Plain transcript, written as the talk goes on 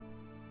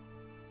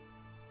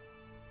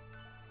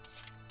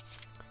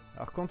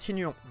Alors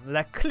continuons.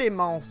 La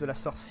clémence de la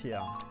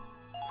sorcière.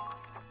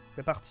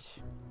 C'est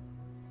parti.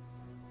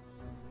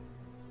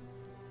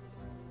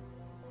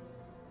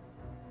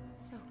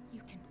 So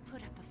you can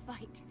put up a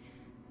fight,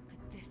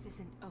 but this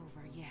isn't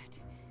over yet.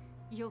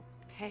 You'll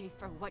pay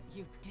for what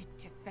you did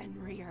to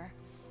Fenrir.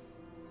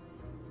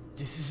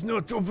 This is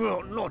not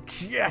over,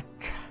 not yet,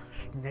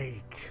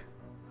 Snake.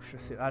 Je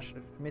sais,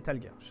 Metal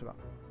Gear, je sais pas.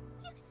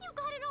 You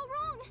got it all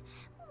wrong.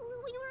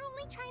 We were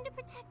only trying to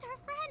protect our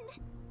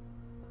friend.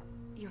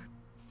 Your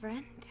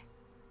friend?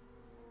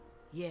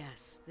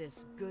 Yes,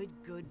 this good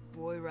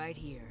boy right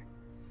here.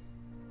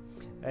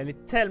 Elle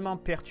est tellement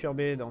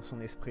perturbée dans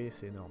son esprit,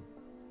 c'est énorme.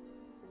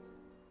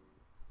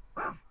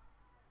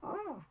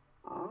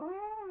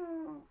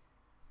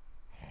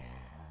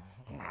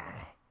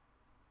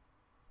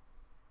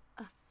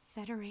 A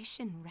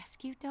Federation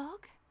rescue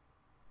dog?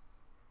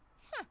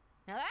 Huh,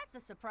 now that's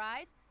a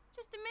surprise.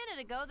 Just a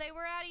minute ago they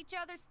were at each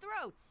other's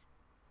throats.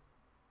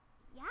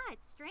 Yeah,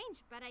 it's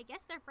strange, but I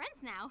guess they're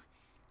friends now.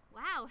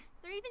 Wow,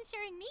 they're even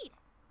sharing meat.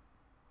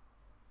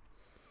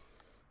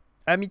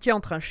 Amitié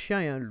entre un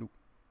chien et un loup.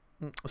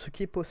 Ce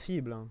qui est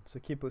possible, hein, ce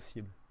qui est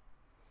possible.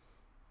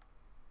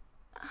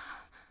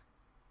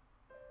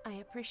 I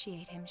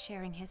appreciate him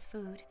sharing his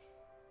food.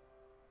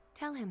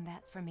 Tell him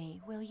that for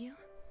me, will you?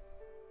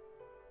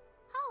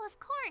 Oh, of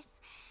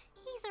course.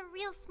 He's a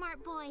real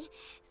smart boy,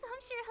 so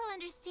I'm sure he'll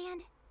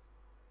understand.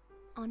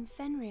 On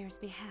Fenrir's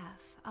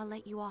behalf, I'll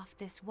let you off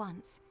this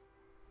once.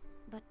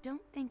 But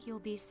don't think you'll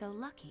be so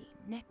lucky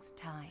next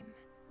time.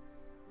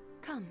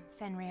 Come,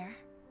 Fenrir.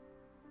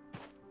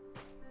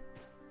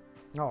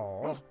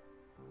 Oh.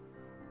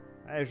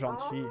 Elle est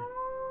gentille.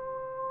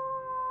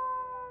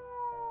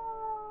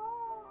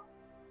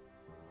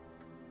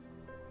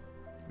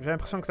 J'ai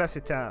l'impression que là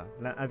c'était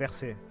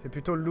inversé. C'est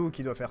plutôt le loup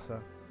qui doit faire ça.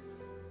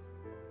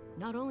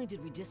 Not only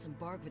did we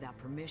disembark without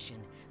permission,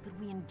 but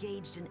we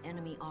engaged an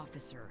enemy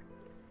officer.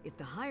 If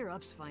the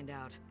higher-ups find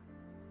out...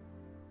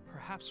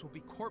 Perhaps we'll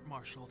be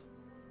court-martialed.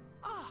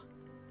 Ah!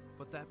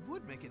 But that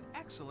would make an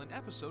excellent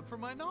episode for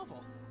my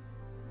novel.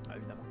 Ah,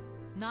 évidemment.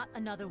 Not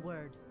another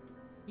word.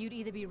 You'd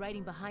either be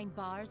writing behind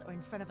bars or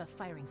in front of a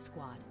firing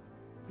squad.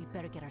 We'd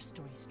better get our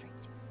story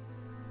straight.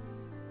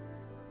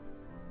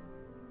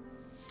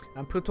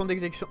 Un peloton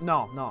d'exécution.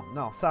 Non, non,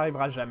 non, ça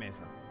arrivera jamais,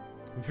 ça.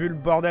 Vu le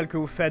bordel que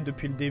vous faites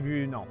depuis le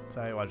début, non,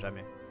 ça arrivera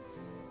jamais.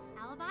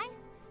 Alibis?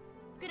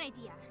 Good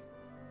idea.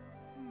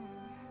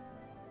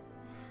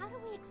 How do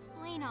we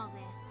explain all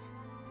this?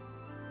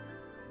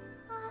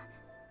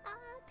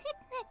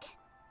 Picnic.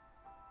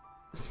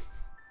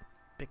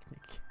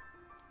 Picnic.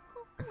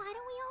 Why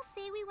don't we all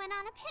say we went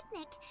on a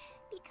picnic?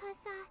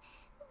 Because,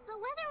 the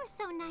weather was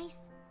so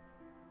nice.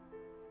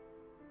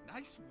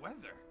 Nice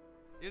weather?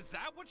 Is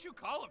that what you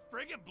call a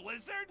friggin'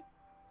 blizzard?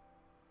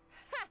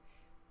 Ha!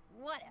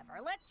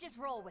 Whatever, let's just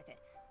roll with it.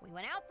 We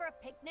went out for a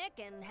picnic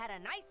and had a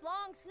nice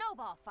long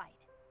snowball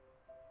fight.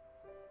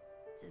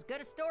 It's as good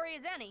a story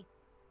as any.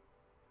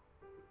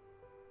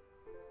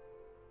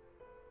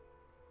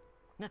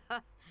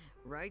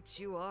 Right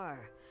you are.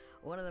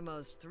 One of the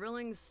most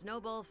thrilling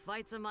snowball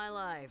fights of my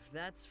life,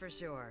 that's for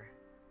sure.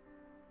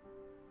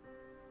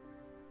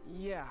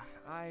 Yeah,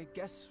 I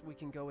guess we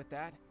can go with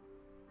that.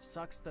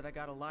 Sucks that I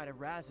gotta lie to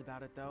Raz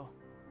about it, though.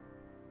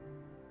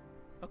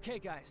 Okay,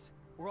 guys.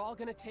 We're all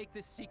gonna take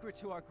this secret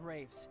to our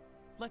graves.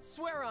 Let's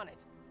swear on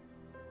it!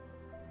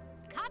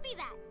 Copy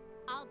that!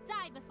 I'll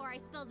die before I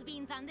spill the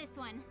beans on this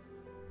one.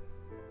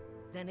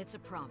 Then it's a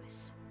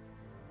promise.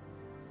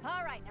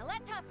 All right, now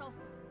let's hustle.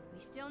 We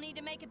still need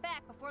to make it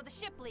back before the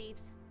ship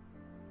leaves.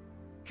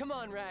 Come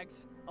on,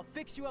 Rags. I'll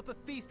fix you up a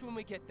feast when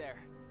we get there.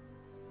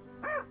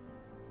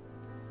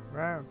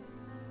 Wow.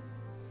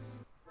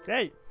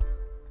 Hey!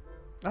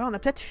 Ah, on a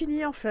peut-être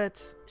fini en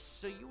fait.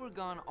 So you were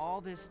gone all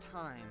this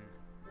time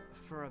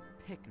for a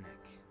picnic?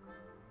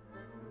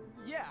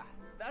 Yeah,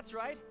 that's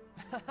right.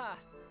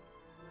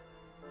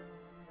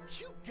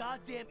 You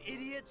goddamn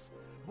idiots!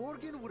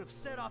 Morgan would have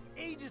set off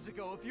ages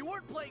ago if you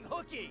weren't playing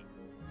hooky!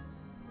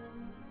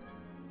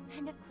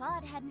 And if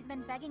Claude hadn't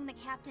been begging the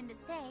captain to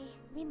stay,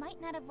 we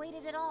might not have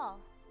waited at all.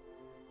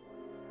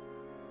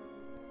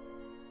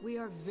 We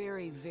are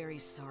very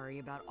sorry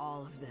about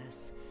all of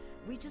this.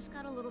 We just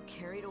got a little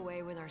carried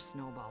away with our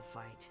snowball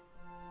fight.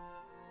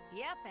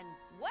 Yep, and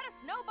what a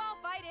snowball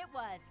fight it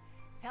was.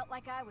 Felt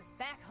like I was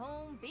back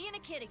home being a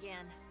kid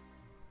again.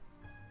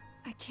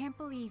 I can't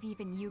believe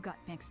even you got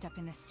mixed up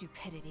in this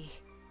stupidity.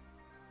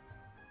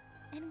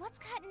 And what's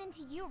gotten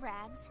into you,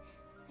 Rags?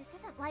 This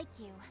isn't like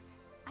you.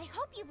 I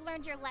hope you've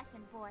learned your lesson,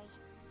 boy.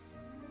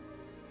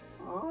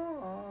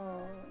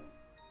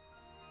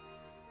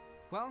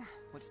 Well,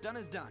 what's done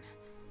is done.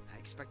 I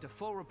expect a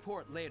full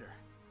report later.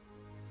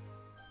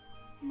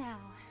 Now,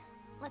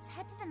 let's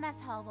head to the mess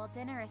hall while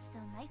dinner is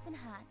still nice and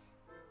hot.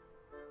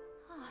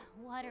 Oh,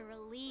 what a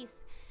relief.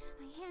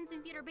 My hands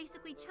and feet are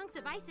basically chunks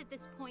of ice at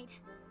this point.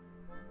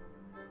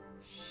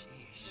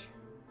 Sheesh.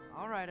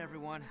 All right,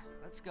 everyone,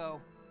 let's go.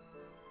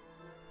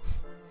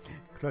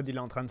 Claude, il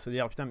est en train de se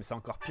dire, putain, mais c'est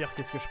encore pire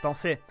que ce que je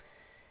pensais.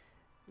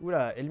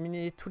 Oula,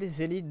 éliminer tous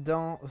les élites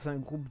dans un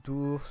groupe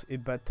d'ours et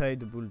bataille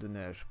de boules de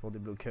neige pour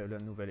débloquer le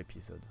nouvel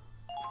épisode.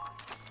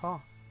 Oh.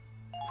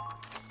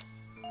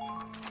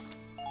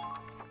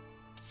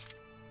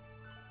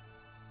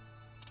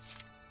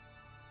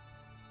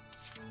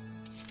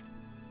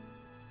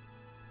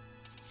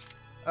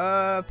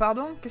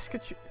 Pardon? Qu'est-ce que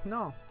tu...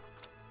 Non.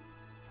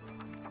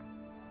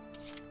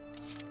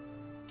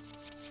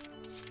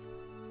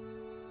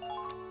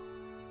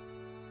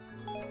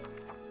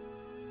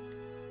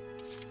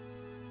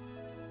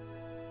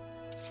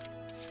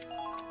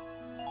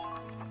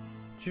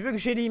 Tu veux que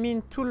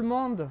j'élimine tout le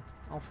monde,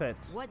 en fait?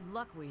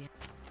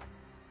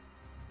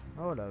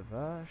 Oh la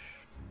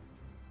vache.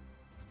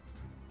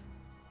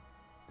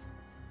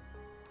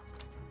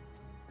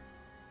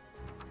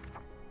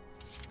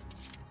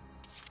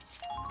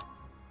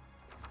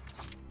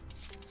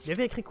 Il y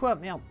avait écrit quoi?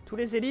 Merde, tous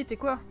les élites et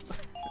quoi?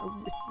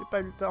 J'ai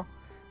pas eu le temps.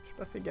 J'ai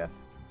pas fait gaffe.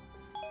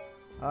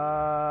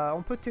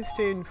 On peut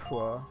tester une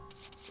fois.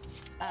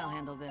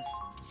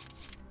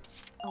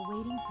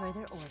 Awaiting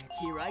further order.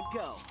 Here I go.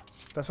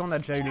 De toute façon, on a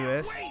déjà eu le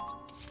S.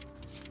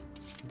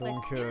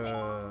 Donc,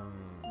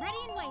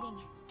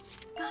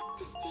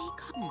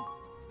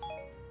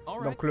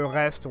 donc le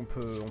reste, on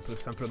peut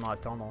simplement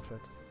attendre en fait.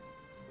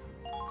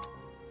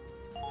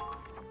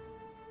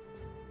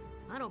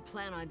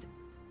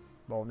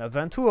 Bon, on a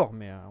 20 tours,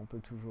 mais on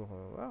peut toujours...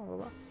 ouais, on va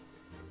voir.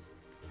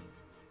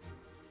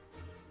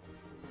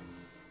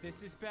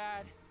 This is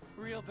bad.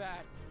 Real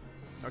bad.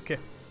 Ok.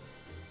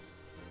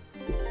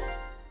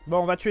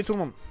 Bon, on va tuer tout le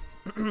monde.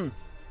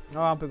 On va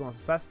voir un peu comment ça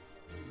se passe.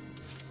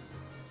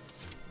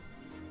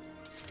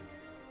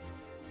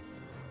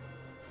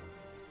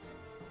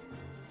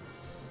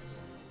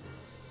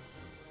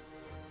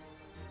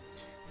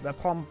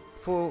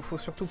 Faut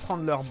surtout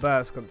prendre leur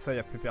base, comme ça il n'y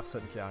a plus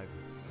personne qui arrive.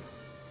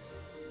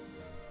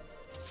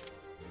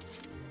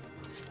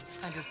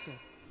 Understood.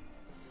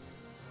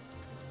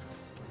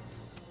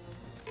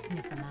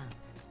 Sniff them out.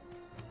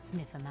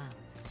 Sniff them out.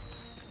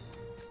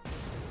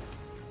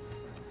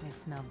 I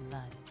smell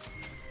blood.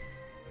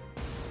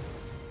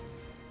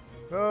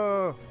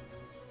 Oh!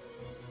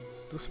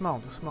 Doucement,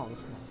 doucement,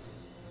 doucement.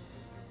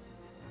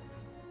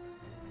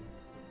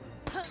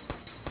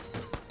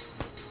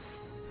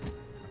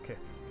 Ok.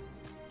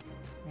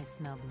 I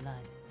smell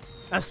blood.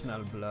 I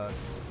smell blood.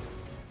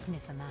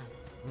 Sniff them out.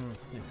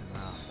 Sniff them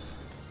out.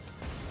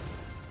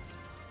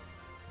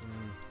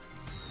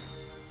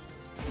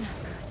 Not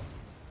good.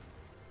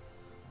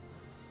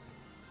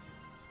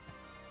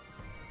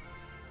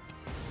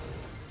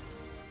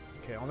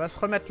 Ok, on va se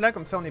remettre là,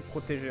 comme ça on est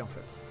protégé en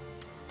fait.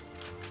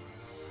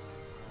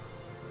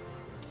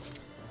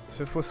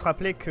 Il faut se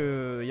rappeler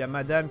qu'il y a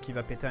madame qui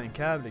va péter un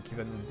câble et qui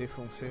va nous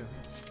défoncer.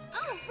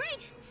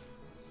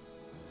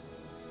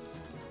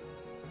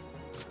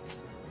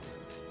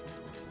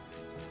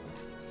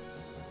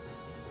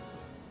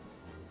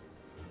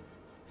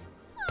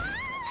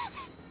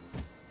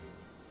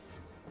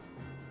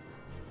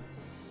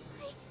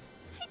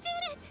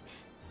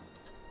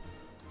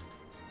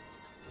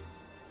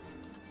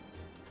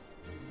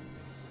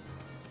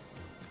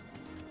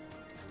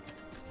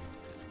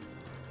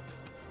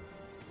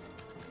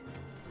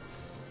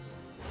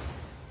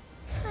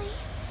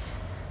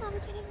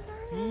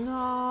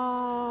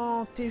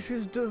 Non, t'es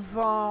juste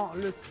devant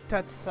le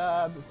tas de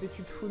sable. Mais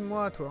tu te fous de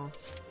moi, toi.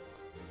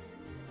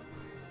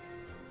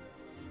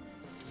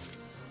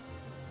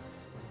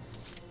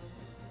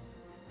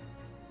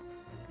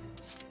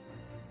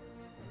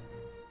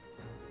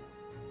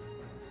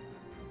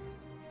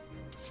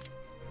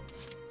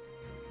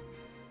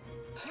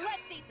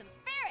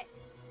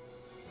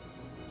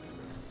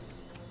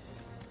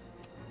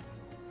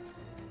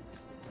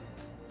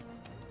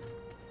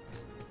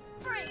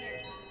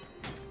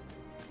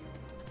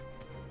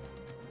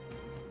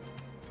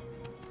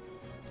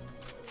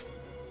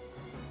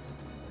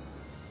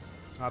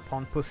 On va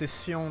prendre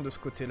possession de ce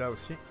côté-là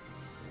aussi.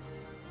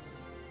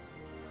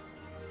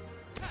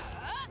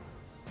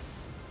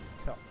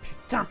 Oh,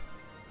 putain!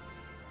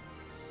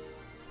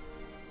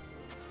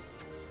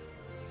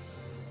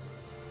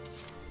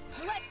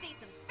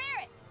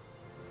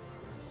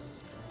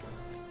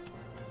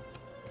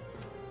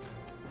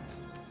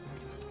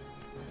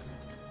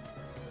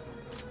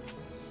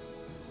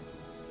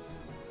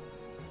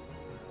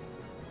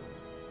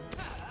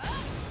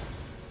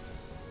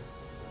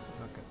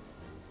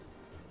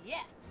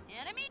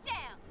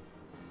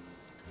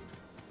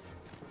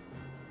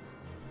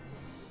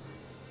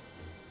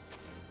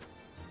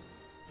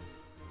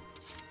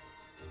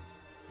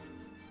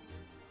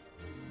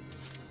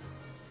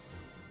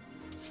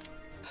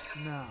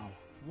 Now,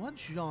 what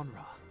genre?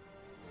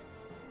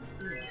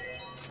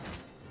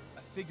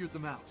 I figured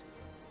them out.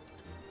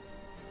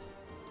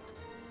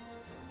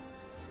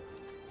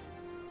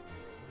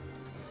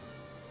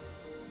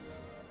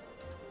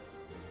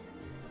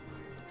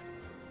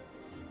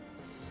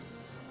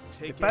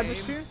 T'es pas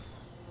dessus?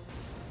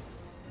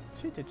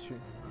 Si, t'es dessus.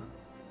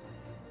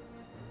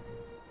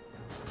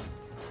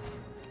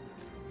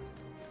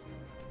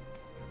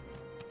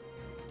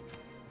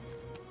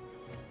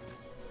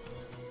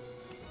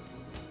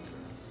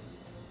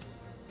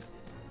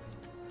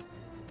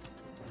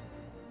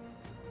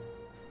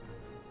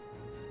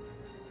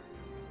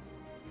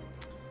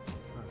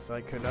 C'est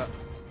vrai que là,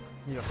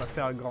 il va pas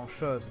faire grand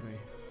chose lui.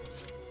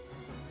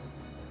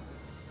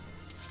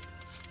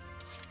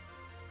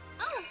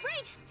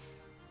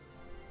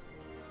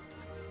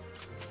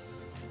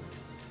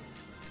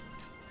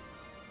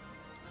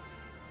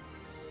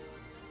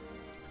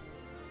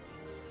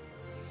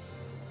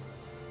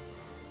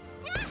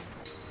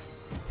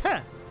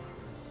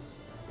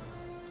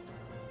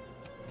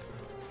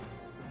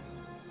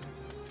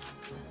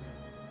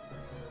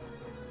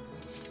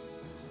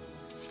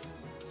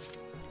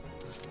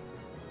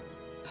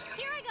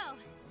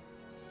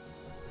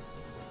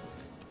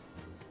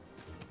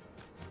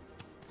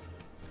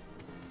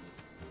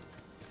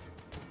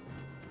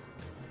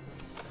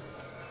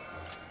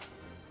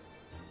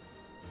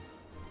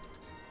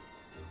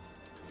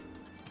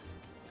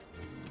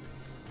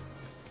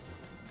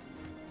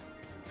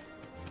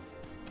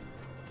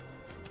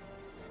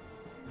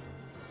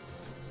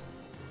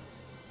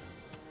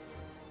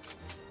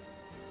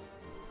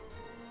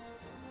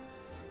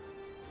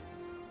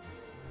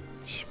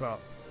 Je sais pas.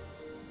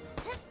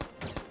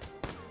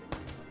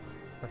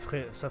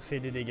 Ça fait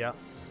des dégâts.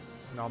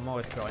 Normalement on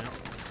risque rien.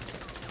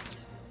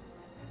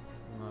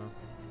 Voilà.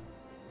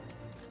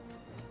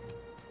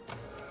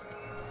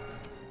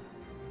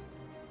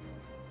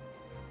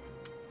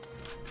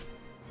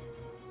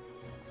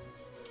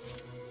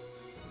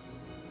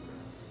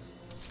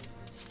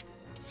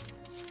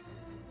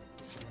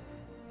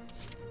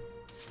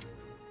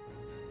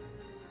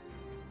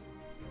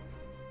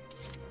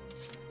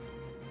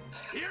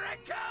 Here I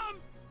come!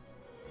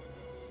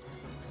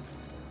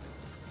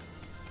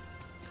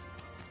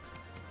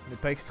 Il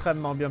n'est pas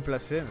extrêmement bien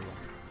placé, mais bon.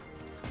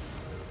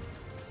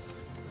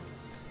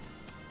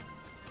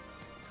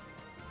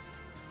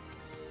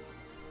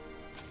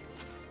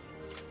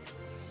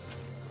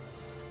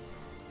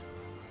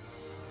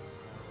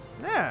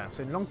 Ah,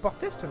 c'est une longue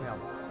portée cette merde.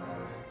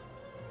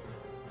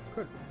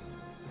 Cool.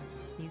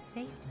 You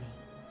saved me.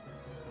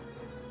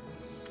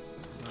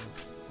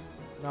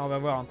 Là, on va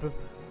voir un peu.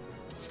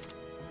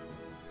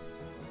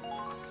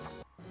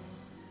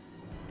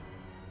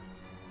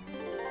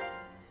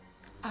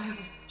 I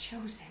was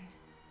chosen.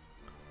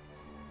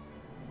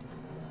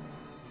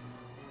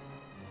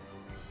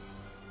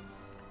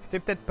 C'était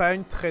peut-être pas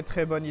une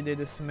très bonne idée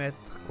de se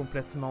mettre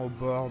complètement au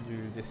bord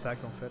des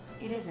sacs en fait.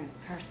 It isn't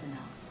personal.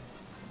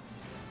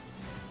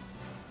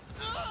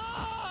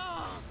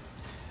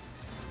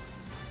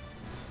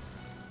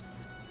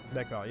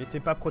 D'accord, il était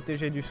pas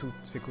protégé du sous,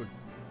 c'est cool.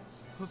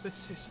 So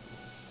this is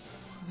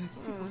what it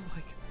feels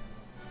like.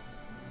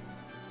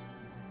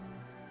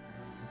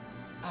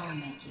 I'll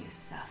make you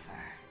suffer.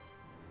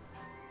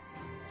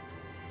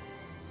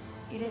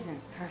 It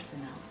isn't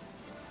personal.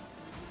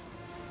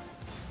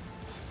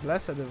 Là,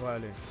 ça devrait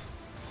aller.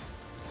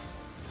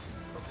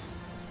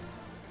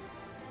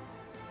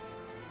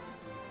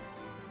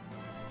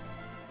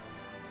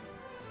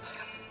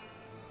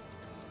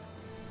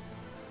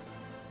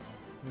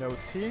 Là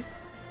aussi.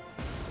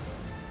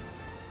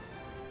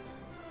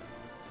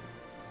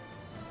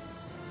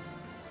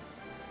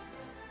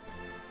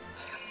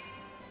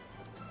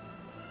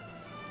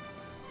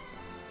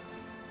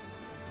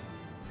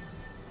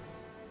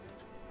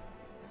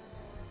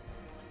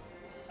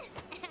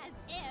 As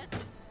if.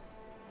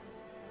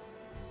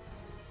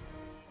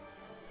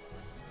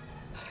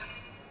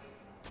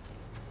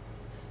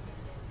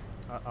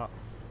 Ah ah.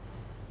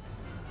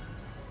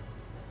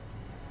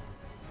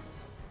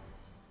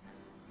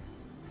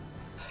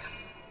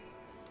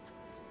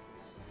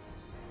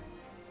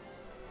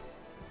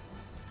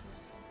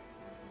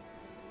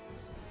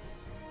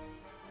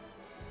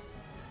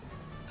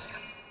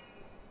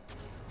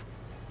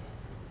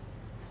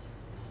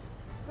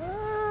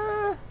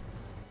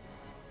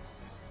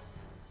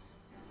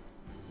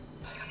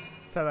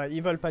 Ça va,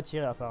 ils veulent pas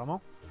tirer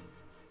apparemment.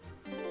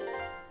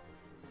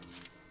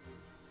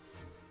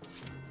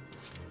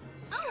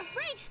 Oh,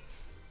 right.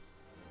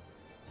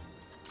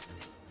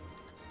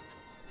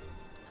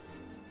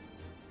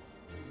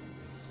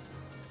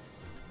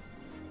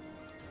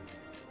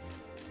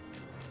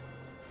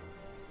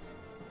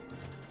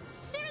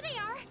 There they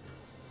are.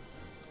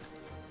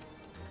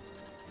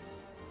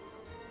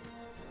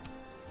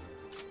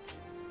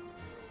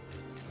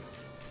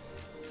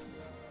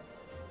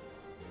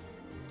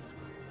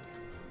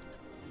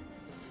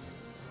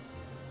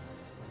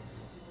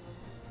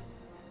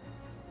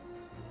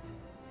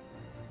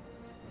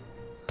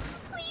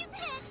 Please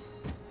hit.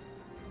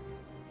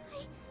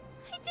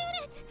 I did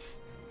it.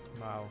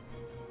 Waouh.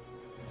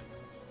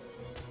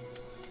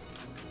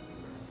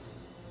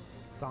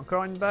 T'as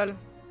encore une balle?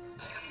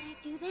 Can I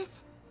do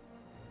this?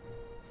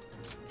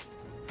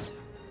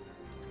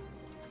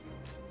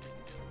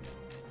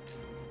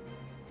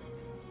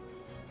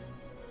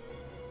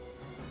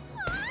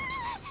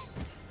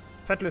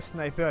 En fait, le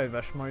sniper est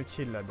vachement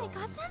utile là I got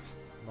them?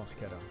 dans ce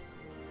cas-là.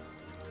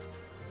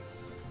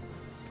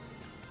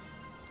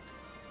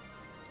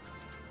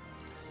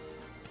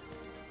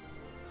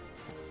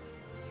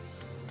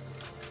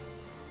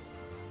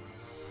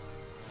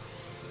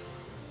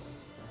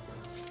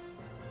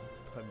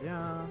 Très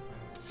bien.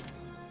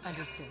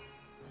 Understood.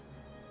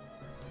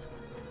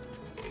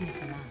 Sniff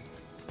them out.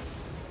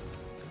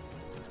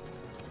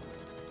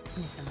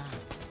 Sniff them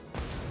out.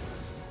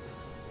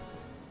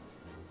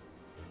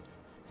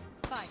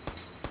 Fire.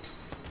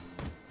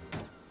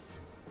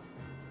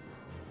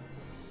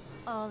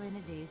 All in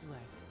a day's work.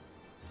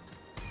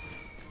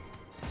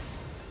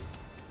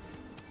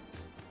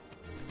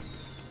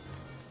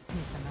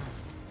 Sniff them out.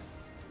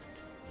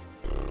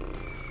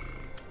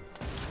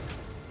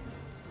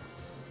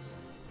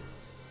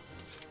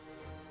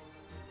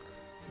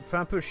 Il fait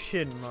un peu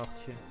chier le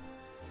mortier.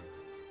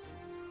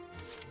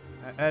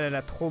 Elle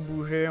a trop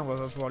bougé, on va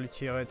pas pouvoir lui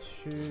tirer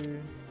dessus.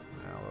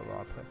 Ah, on va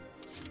voir après.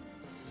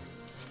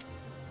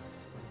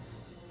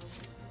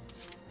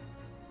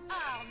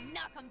 I'll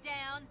knock 'em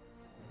down.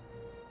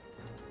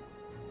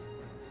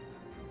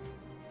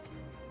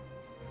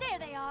 There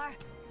they are.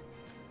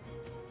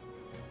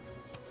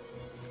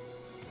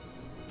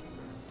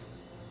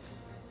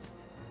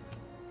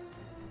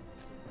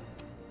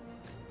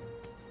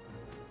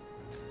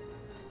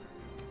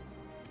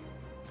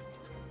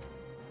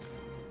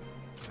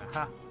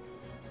 Ah.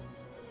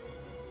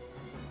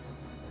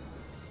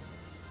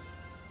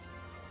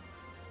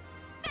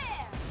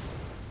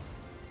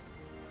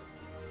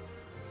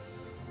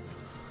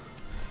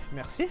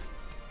 Merci.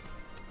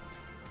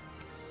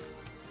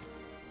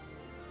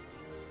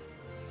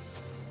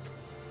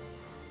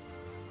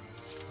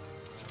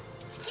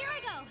 Here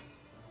I go.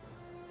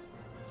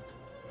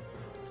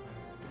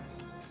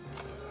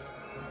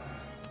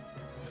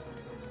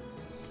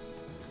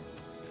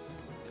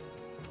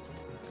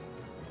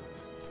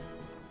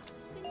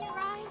 In your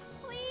eyes,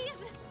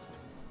 please.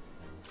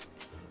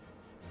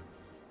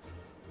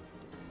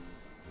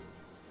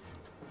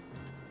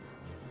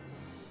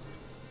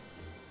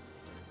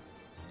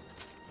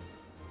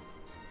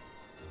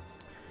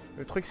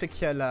 Le truc c'est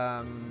qu'il y a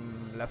la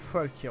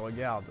folle qui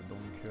regarde, donc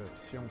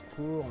si on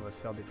court, on va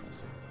se faire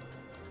défoncer.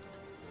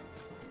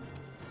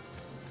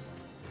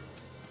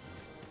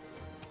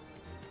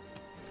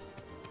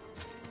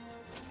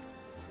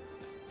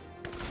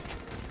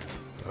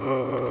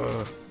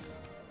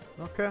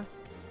 Ok.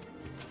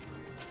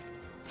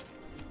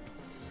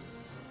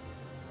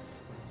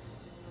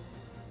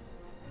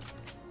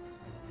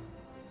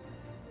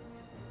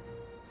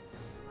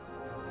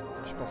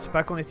 Je pensais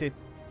pas qu'on était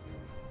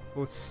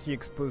aussi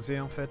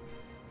exposé en fait.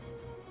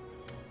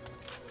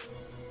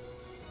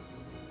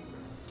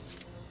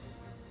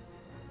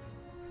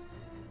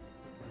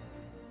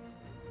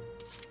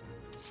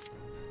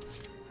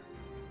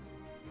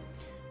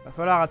 Va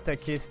falloir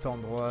attaquer cet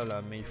endroit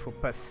là, mais il faut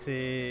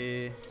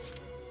passer...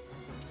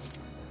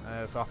 il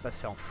va falloir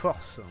passer en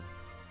force.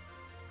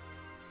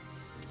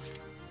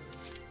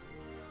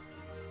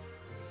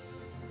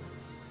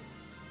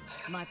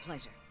 My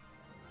pleasure.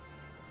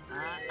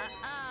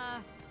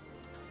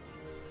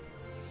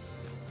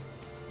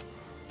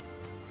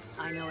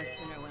 I know a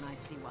sinner when I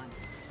see one.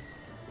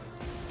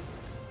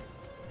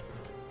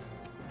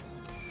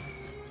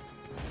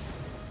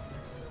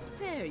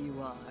 There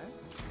you are.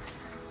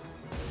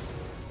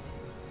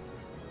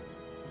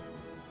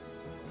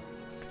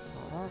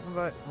 On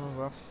va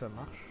voir si ça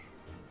marche.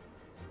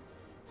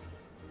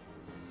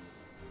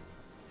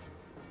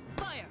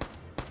 Fire.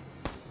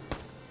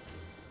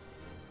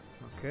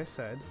 Ok,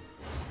 ça aide.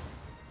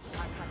 I've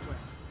had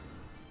worse.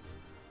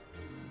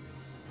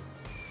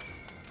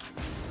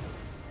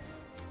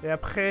 Et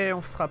après,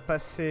 on fera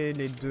passer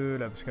les deux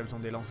là, parce qu'elles ont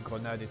des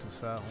lance-grenades et tout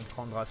ça. On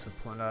prendra ce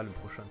point-là le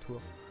prochain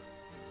tour.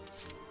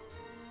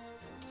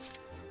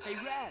 Hey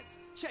Raz,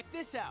 check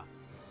this out.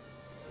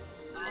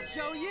 I'll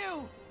show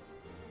you.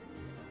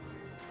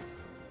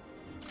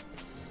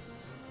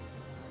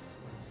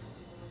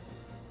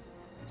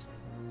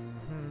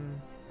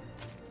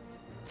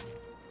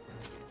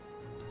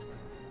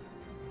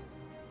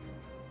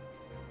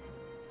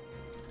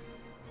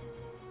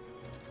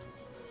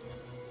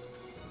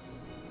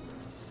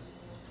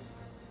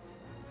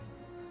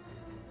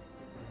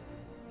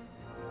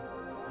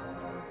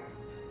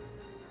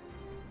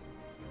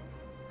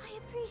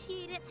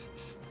 Appreciate it.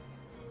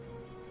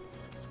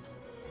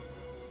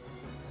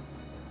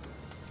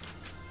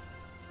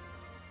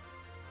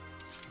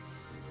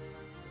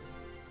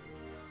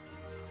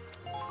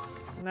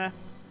 Nah.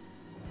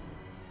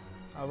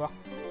 Au revoir.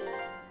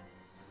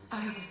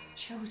 I was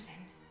chosen.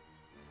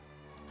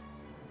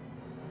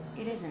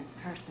 It isn't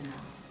personal.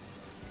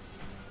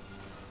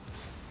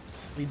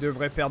 Il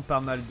devrait perdre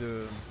pas mal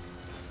de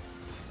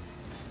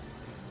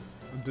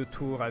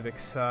tours avec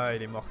ça et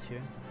les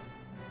mortiers.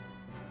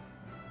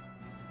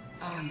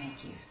 I'll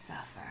make you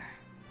suffer.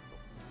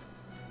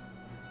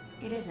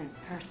 It isn't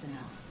personal.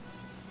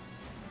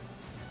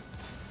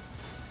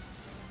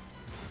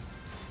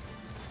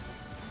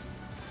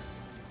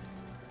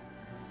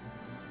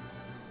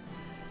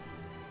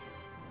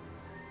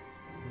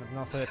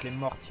 Maintenant, ça va être les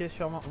mortiers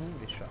sûrement. Ouh,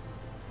 les chats.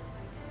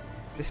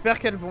 J'espère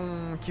qu'ils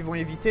vont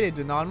éviter les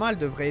deux. Normalement, elles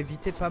devraient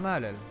éviter pas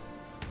mal, elles.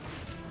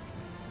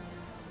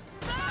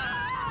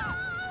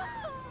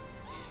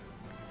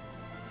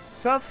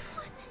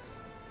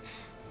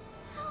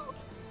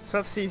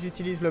 Sauf s'ils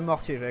utilisent le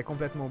mortier. J'avais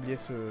complètement oublié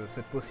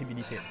cette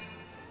possibilité.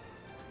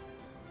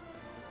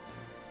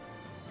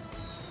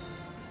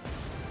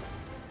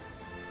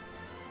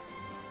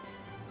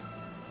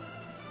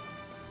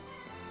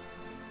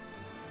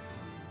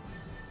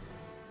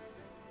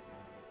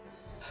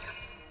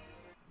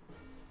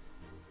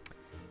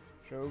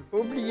 J'ai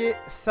oublié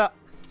ça.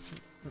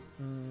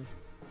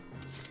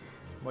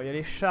 Bon, il y a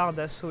les chars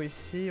d'assaut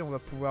ici. On va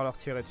pouvoir leur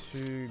tirer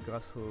dessus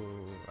grâce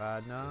à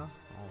Anna.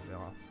 On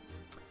verra.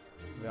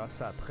 On verra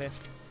ça après.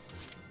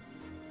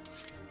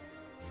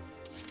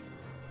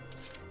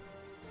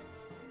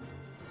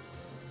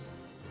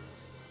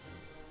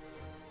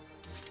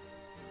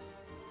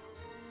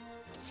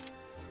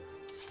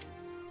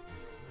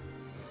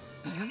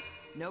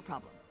 No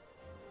problem.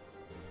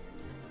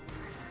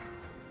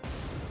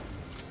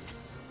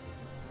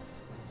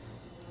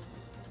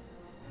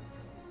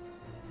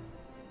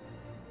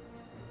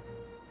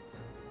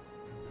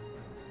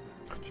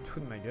 Tu te fous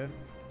de ma gueule.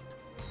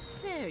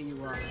 There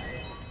you are.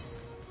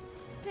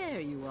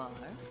 There you are.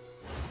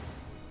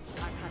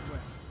 I've had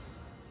worse.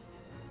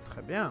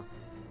 Très bien.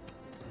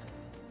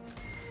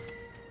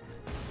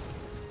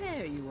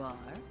 There you are.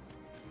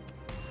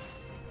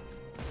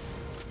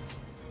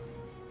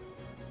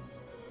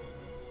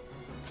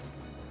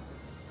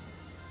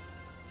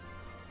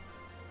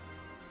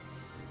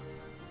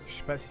 Je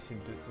sais pas si c'est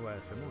deux. Ouais,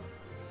 c'est bon.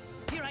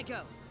 Here I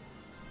go.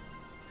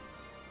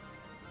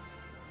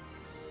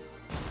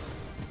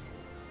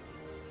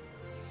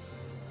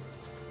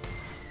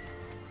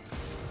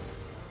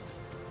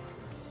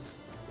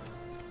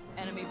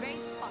 Enemy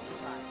base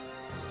occupied.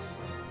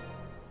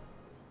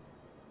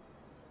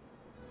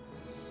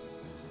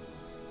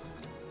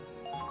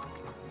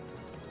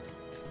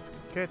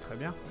 Ok, très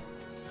bien.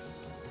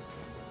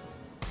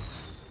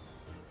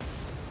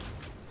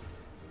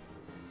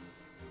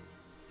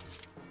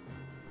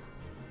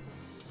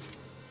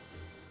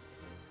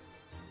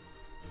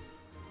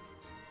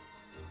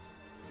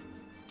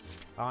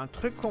 Alors un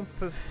truc qu'on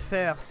peut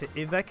faire, c'est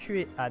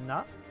évacuer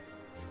Anna.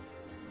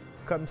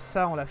 Comme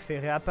ça, on la fait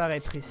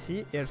réapparaître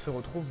ici et elle se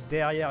retrouve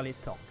derrière les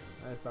tanks.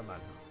 Ouais, c'est pas mal.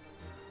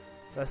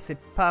 Ça,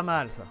 c'est pas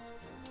mal, ça.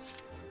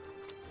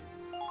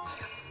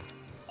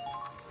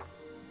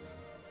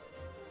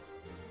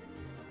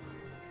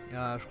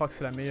 Ah, je crois que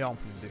c'est la meilleure en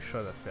plus des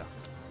choses à faire.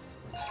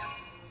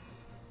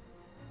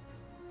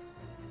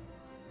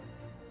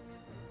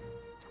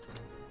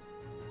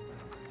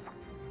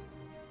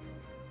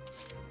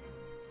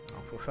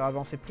 Alors, faut faire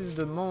avancer plus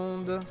de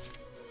monde.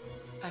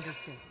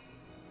 Understood.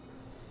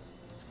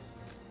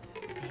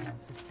 They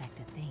don't suspect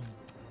a thing.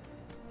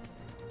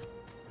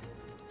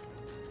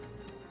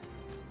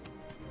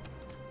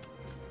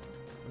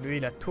 Lui,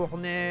 il a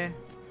tourné.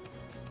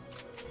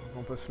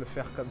 On peut se le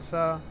faire comme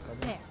ça. Très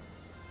bien. There.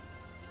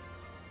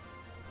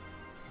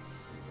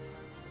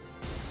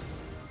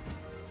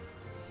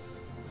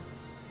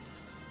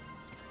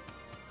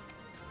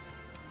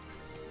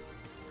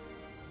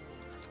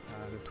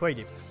 Ah, le toit, il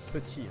est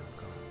petit encore.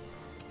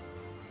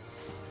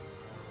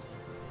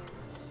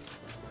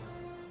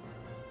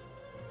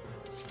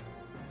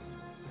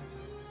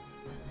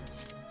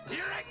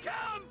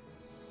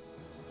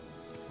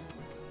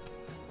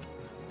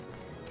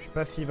 Je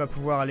sais pas s'il va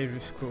pouvoir aller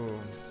jusqu'au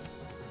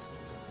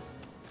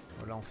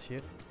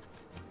lancier.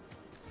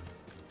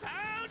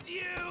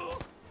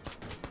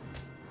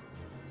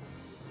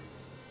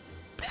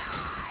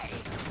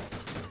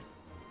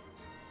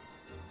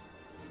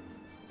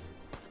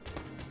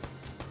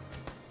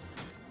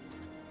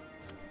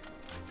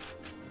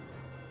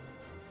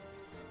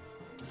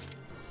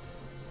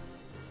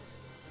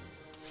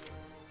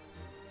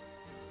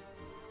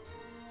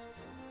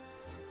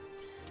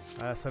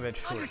 Ah, ça va être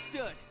chaud.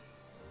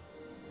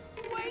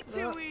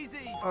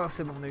 Oh,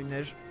 c'est bon, on a une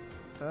neige.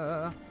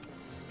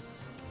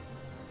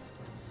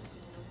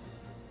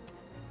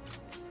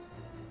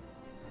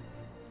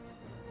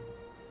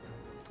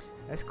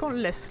 Est-ce qu'on le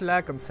laisse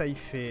là, comme ça il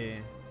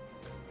fait...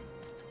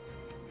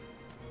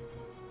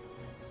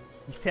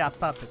 Il fait à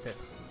pas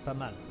peut-être. Pas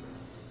mal.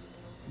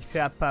 Il fait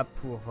à pas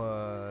pour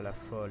la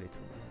folle et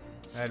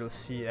tout. Elle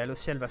aussi,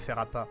 elle va faire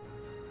à pas.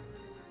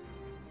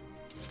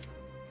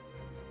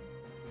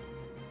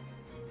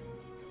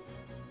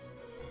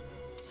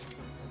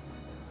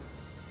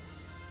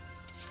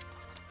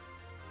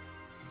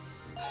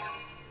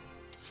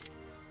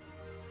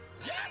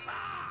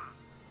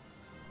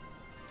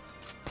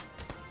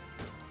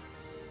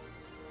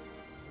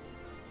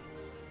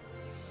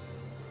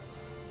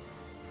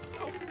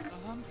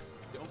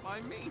 Don't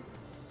mind me.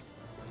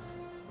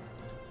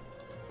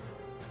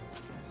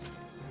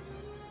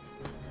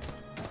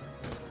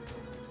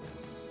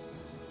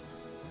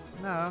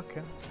 Ah,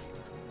 ok.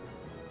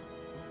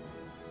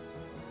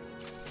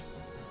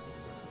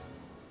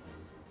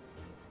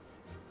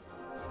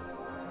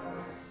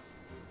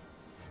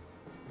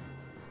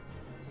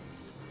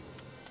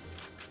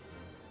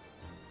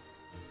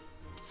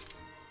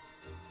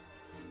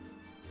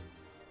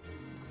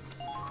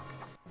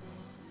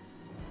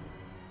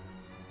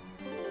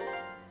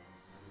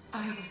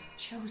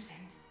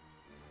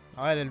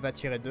 Ouais, elle va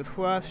tirer 2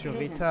 fois sur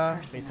Rita.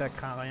 Rita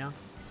craint rien.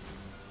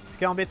 Ce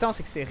qui est embêtant,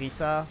 c'est que c'est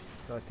Rita.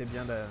 Ça aurait été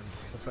bien que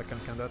ce soit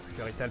quelqu'un d'autre,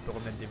 que Rita elle peut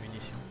remettre des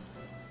munitions.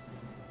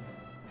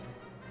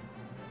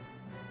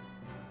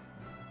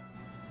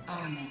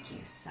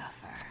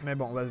 Mais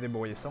bon, on va se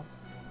débrouiller sans.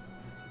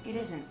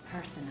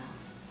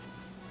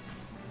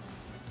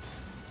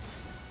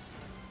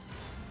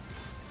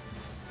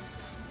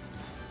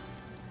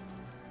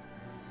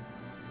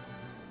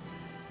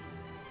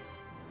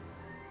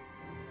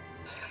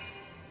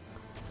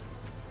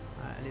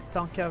 Allez,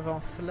 tant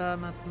qu'avance là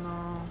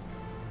maintenant.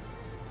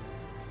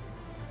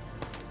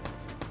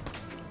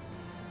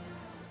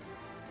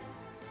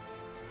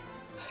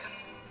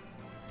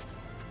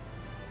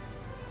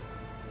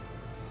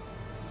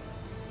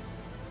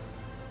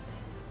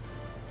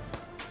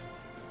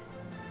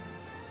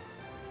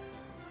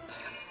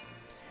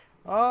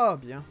 Oh,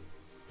 bien.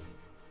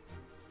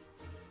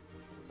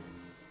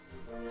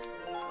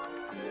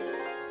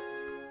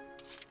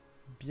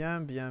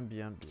 Bien, bien,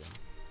 bien, bien.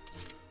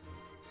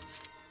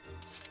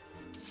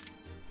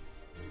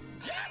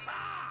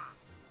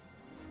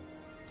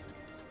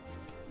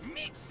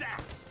 Meat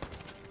sacks!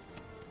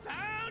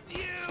 Found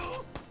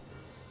you!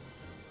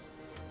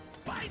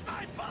 Bite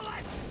my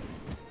bullets!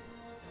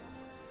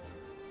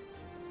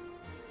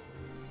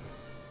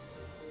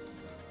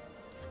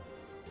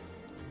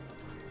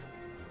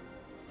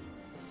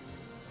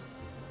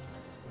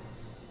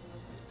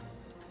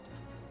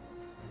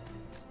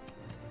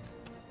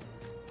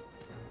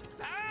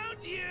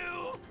 Found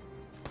you!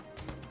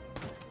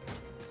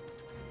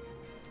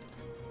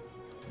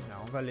 Non,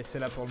 on va le laisser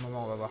là pour le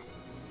moment, on va voir.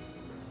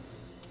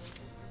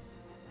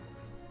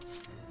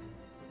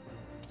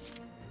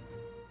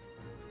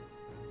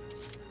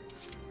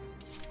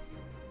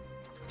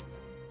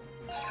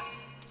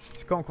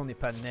 C'est quand qu'on n'est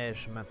pas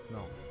neige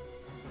maintenant?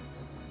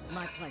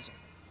 My pleasure.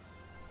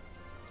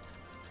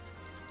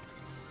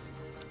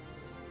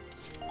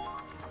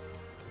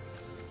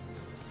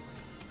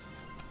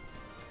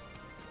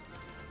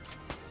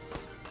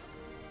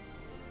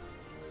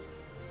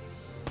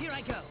 Here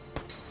I go.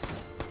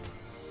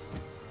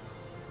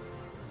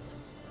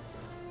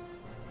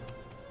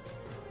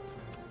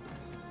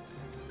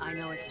 I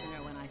know a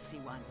sinner when I see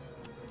one.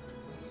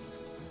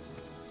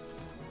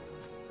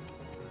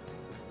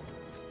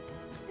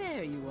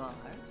 There you are.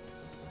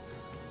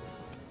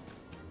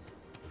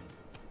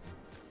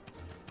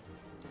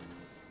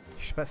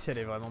 Je sais pas si elle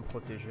est vraiment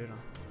protégée là.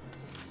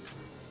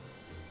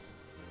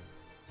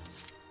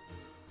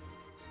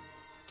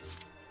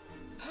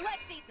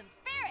 Let's see some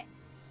spirit.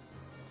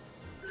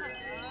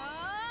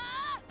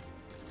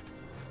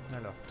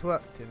 Alors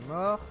toi, t'es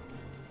mort.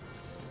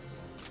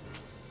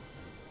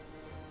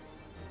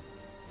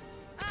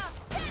 I'll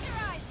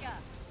tenderize ya.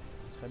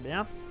 Très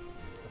bien.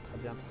 Très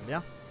bien, très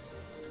bien.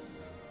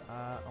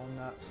 On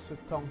a ce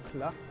tank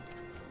là.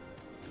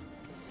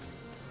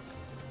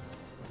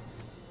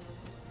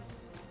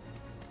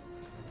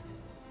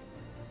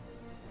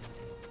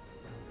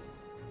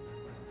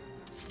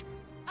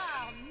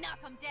 I'll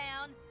knock 'em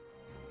down.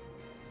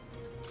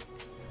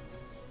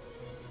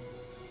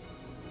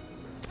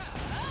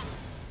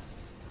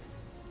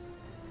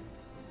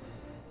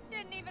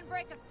 Didn't even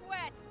break a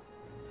sweat.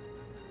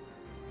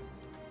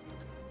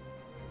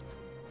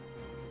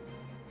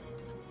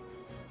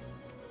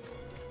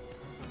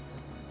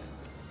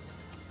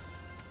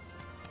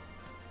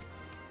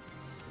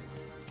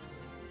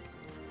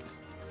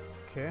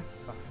 Ok,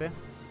 parfait.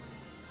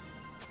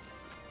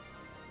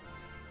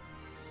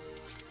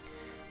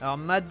 Alors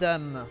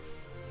madame.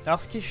 Alors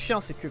ce qui est chiant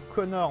c'est que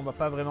Connor, on va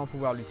pas vraiment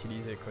pouvoir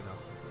l'utiliser, Connor.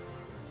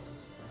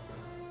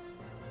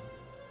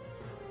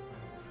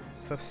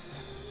 Sauf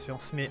si on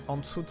se met en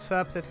dessous de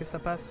ça, peut-être que ça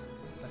passe.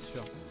 Pas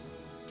sûr.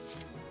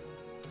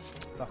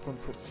 Par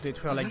contre, faut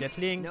détruire la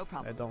Gatling.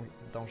 Elle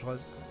est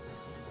dangereuse.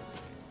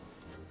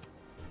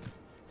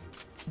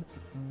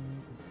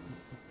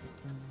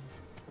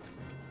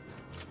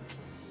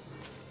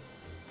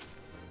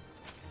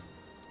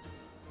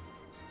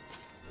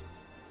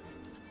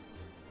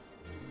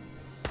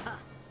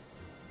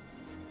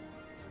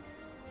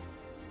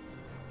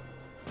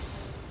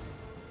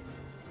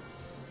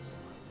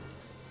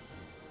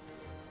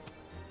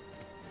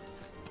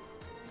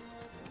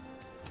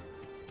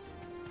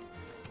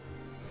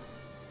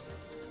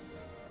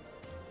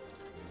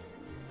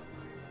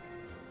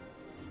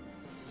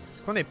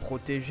 Est-ce qu'on est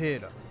protégé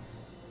là?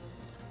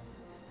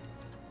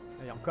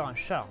 Il y a encore un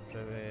char,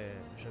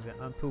 j'avais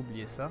un peu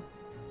oublié ça.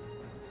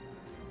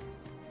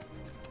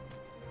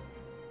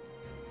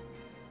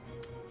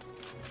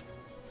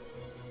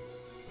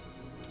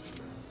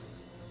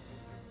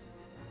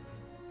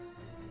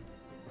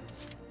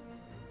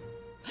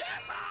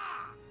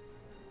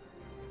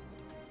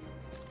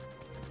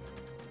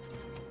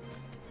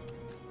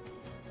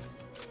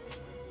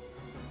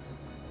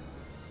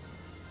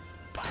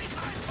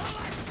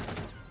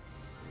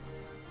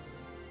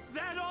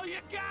 That all you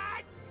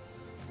got?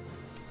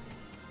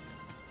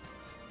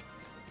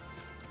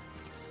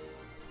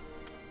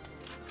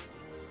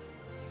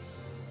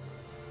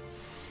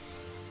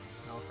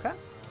 Ok.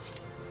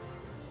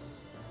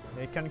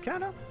 Il y a quelqu'un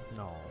là?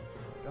 Non,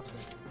 personne.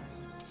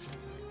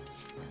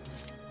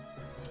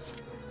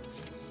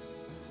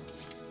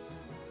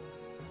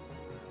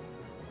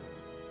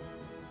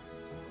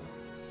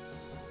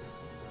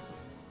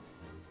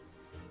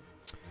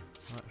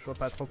 Ouais, je vois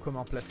pas trop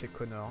comment placer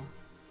Connor.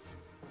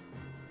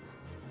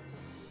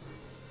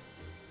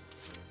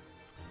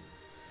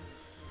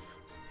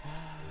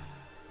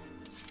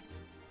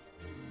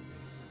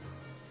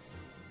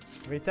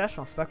 Rita, je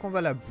pense pas qu'on va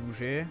la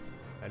bouger.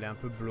 Elle est un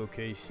peu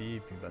bloquée ici et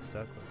puis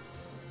basta quoi.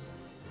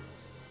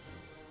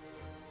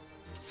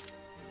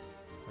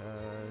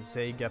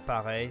 Zeiga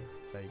pareil.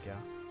 Zeiga.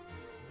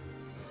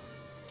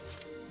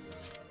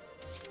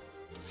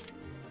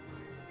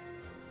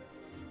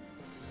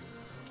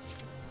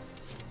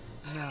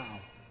 Now,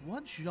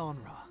 what genre?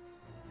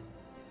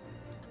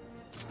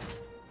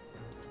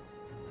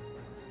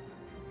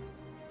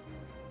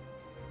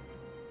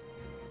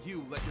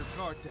 You let your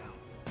guard down.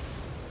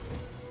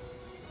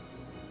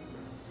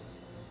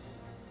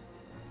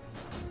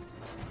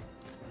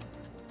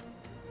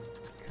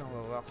 Ok, on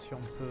va voir si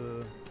on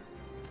peut...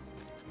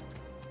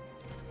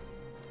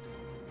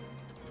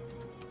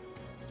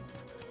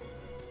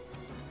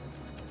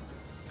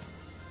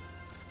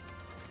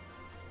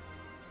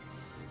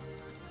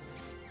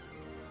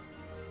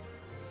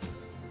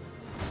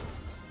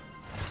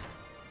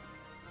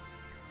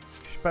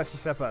 Je sais pas si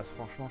ça passe,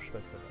 franchement, je sais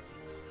pas si ça passe.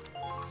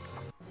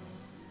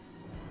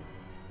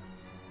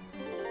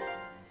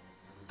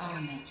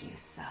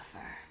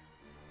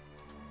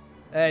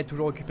 Elle est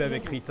toujours occupée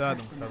avec Rita,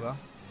 donc ça va.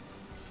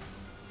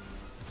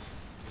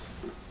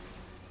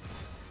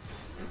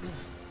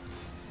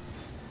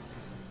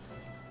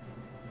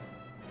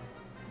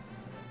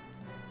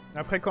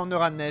 Après, quand on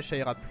aura neige, ça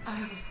ira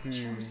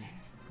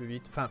plus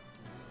vite. Enfin,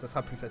 ça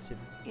sera plus facile.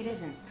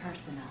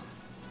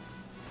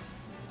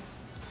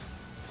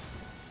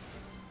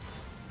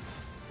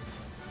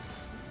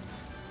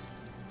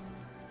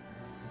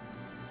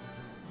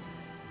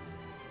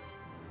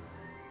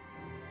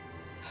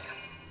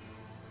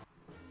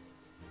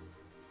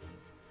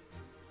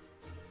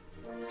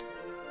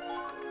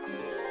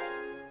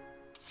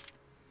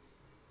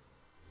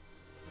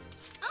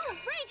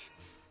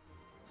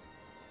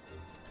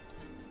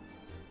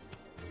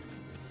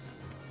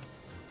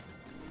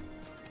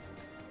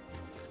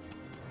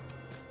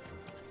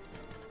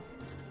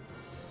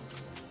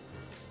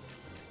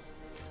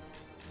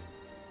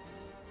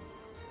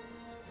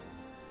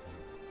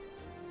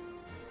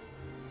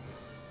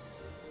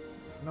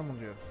 Non mon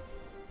dieu.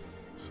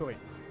 Sorry.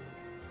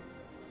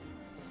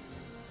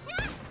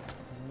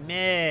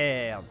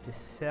 Merde, t'es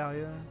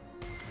sérieux?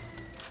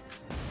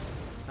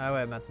 Ah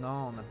ouais,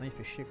 maintenant il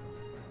fait chier quoi.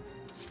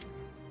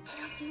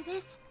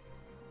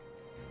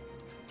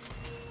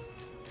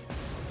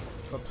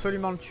 Faut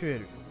absolument le tuer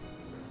lui.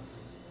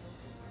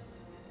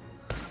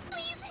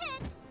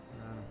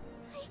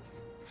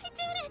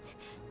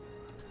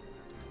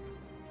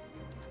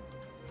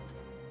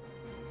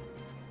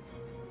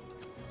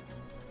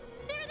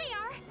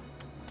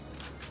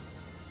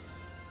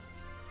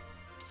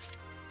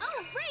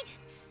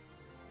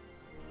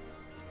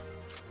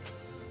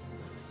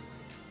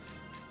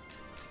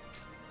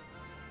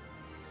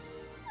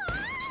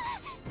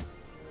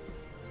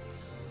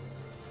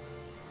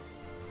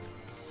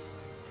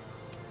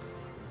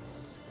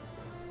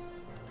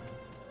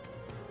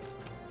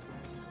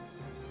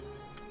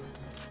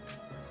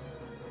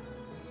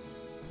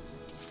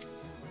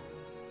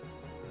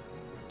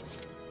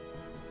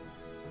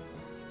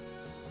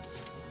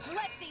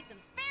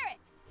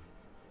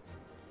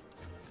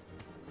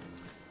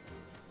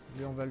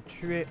 Lui, on va le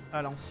tuer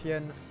à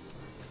l'ancienne.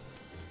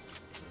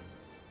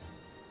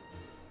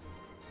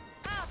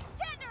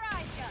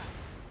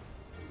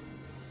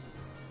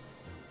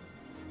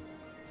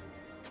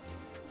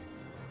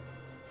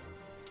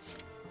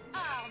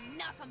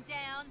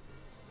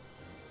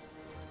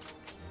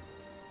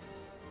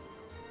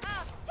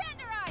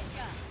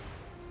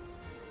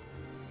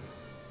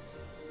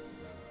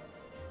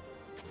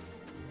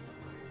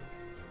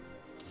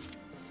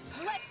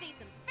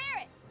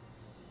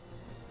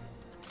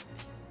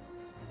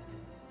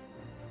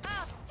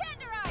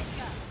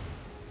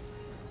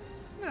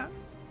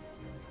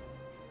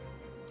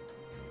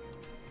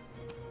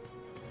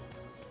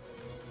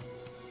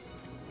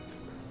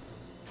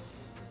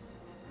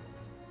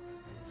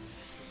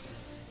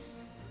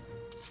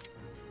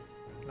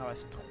 Il en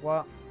reste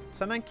 3.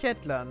 Ça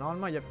m'inquiète là,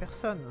 normalement il n'y a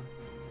personne.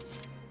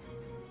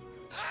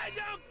 I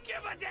don't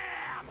give a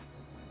damn!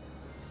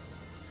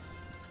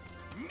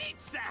 Meat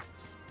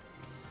sacks!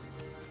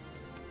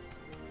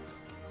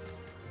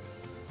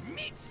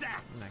 Meat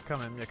sacks! Mais quand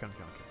même, il y a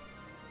quelqu'un. Okay.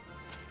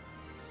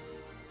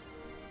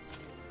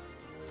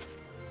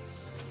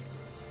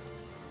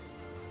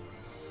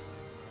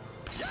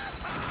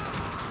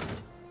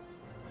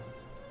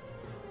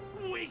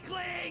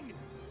 Weakling!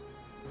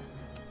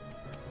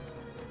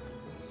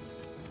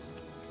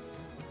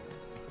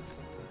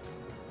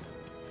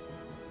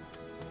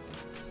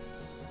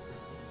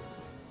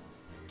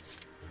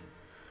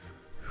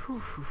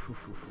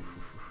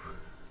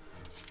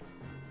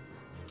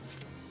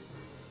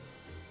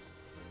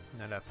 On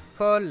a la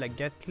folle, la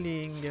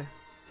Gatling.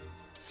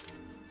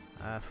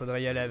 Ah,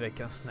 faudrait y aller avec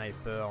un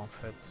sniper en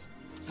fait.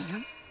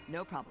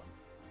 No problem.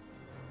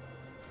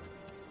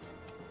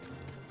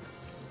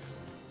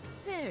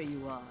 There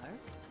you are.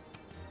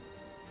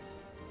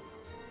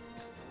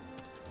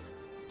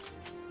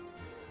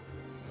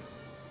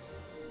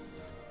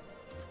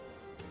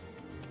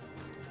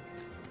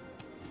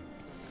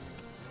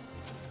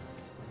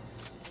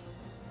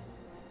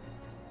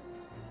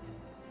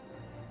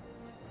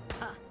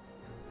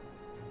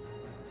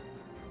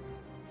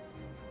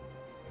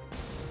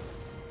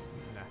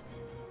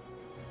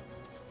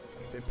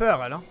 fait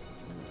peur, elle, hein.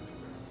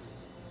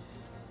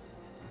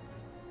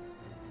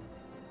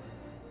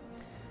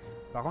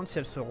 Par contre, si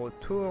elle se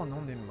retourne,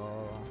 on est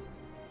mort.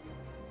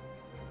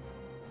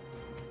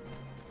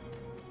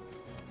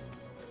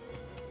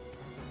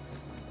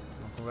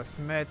 Donc on va se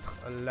mettre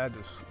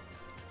là-dessous.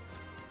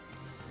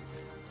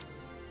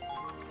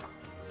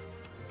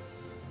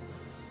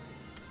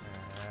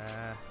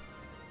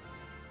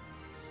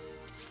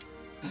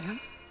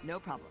 No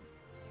problem.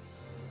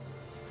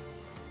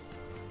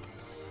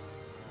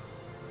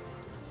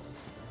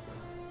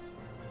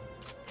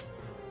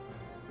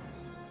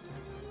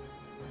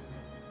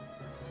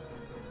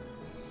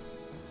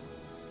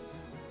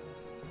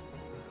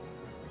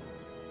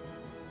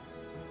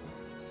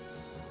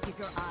 Keep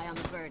your eye on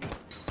the birdie.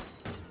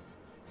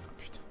 Oh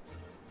putain.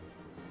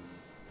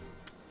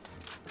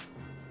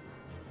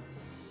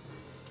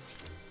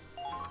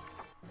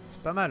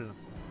 C'est pas mal.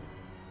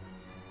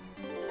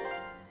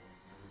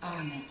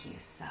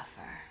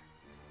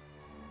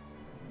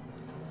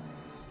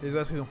 Les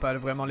autres, ils ont pas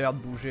vraiment l'air de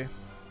bouger.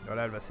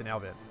 Voilà, elle va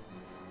s'énerver.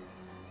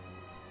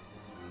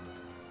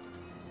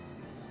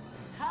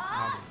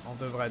 Ah, on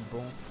devrait être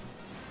bon.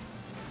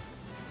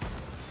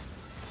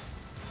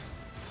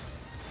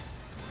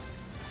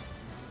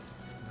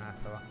 Ah,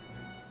 ça va.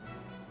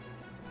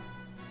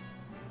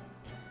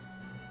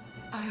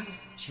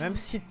 Même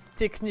si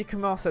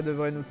techniquement ça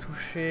devrait nous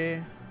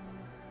toucher.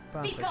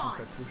 Pas l'impression que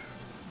ça touche.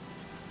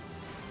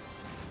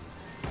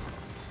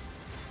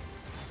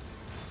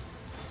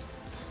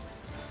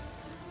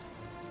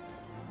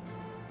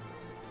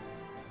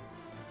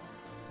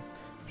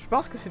 Je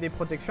pense que c'est des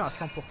protections à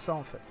 100%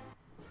 en fait.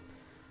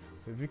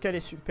 Vu qu'elle est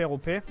super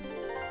OP. My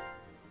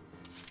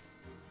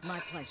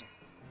pleasure.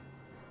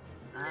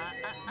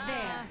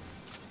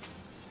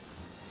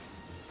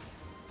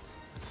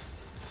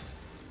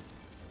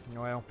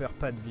 Ouais, on perd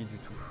pas de vie du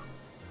tout.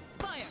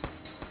 Fire.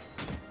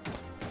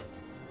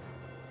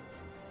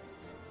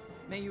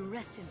 May you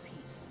rest in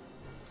peace.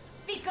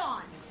 Be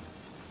gone.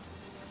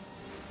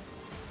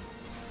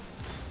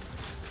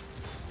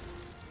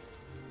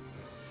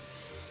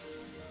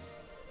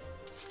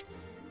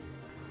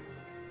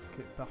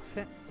 Ok,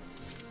 parfait.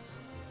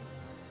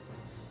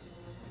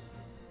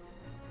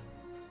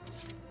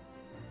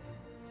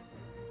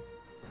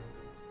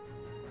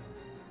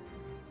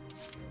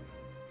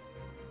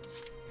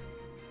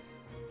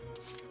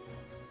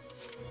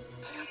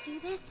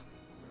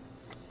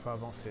 Faut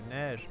avancer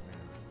neige, mais...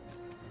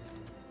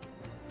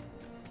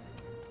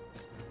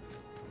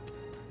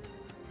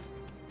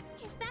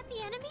 Is that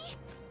the enemy?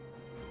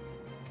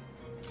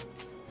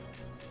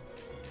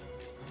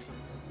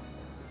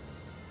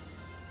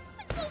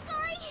 I'm so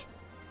sorry.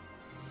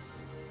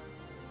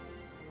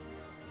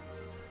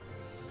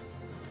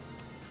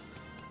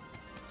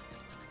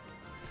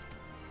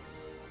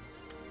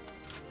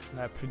 On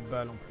a plus de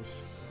balles en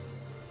plus.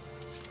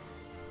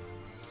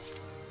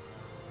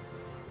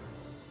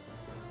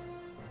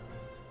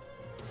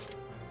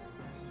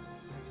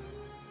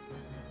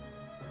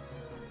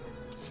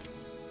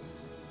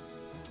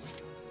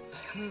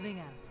 Moving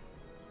out.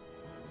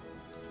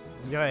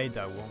 On dirait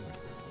Ada Wong.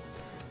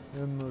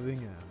 I'm moving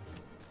out.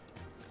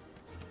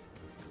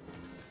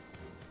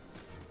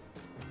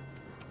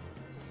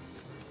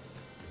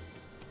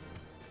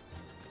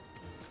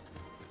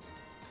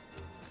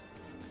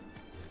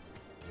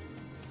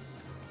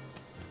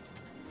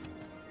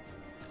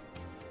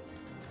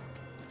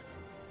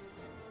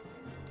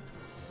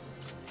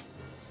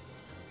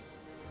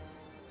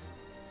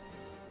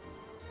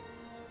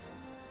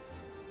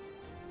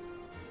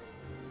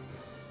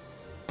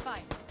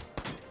 Fine.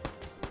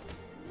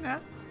 Ah,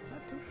 ça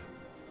touche.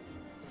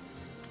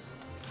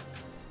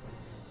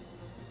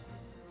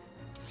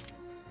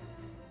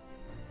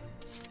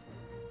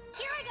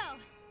 Here I go.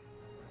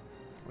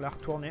 On l'a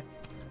retourné.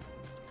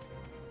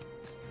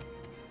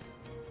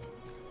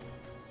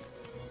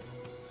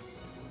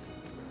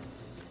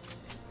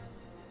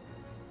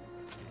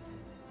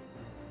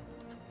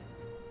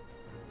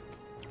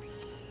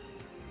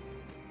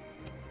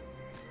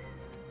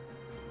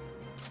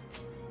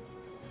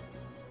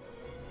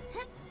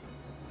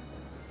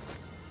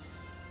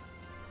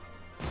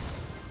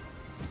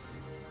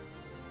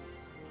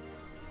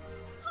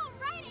 All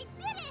right, I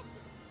did it.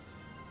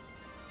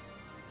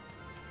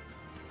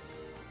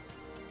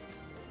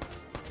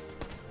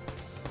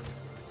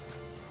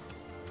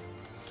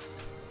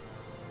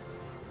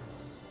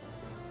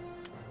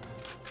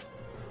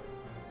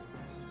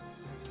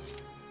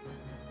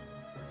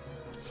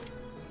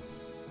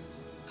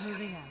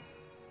 Moving out.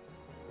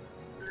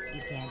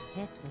 You can't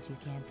hit what you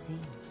can't see.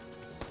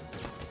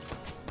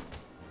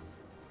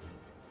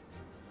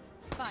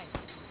 Fine.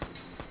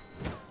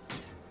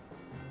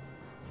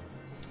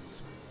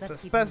 Ça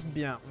se passe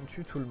bien, on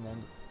tue tout le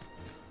monde.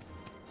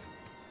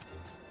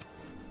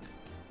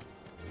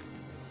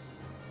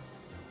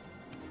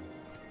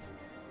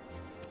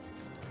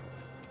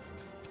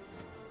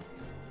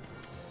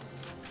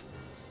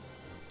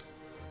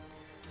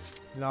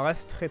 Il en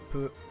reste très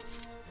peu.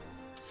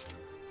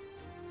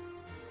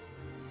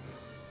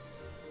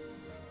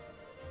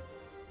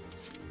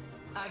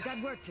 I've I've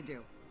got work to do.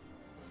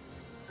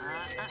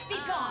 Be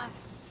gone!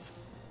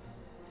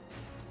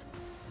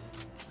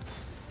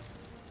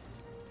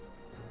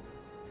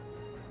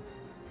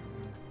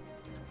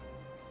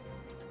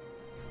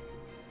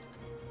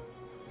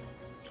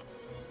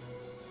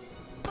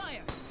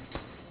 Fire!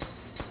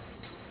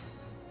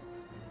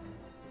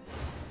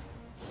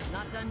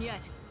 Not done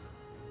yet.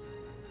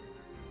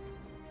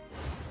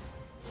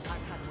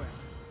 I've had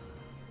worse.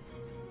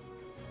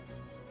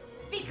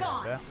 Be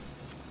gone! Super.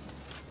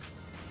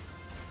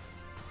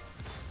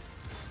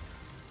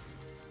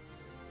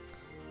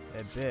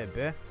 Eh ben, eh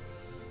ben.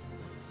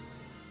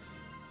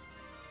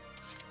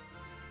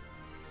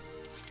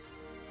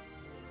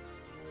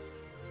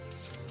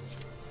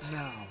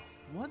 Now,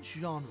 what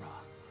genre?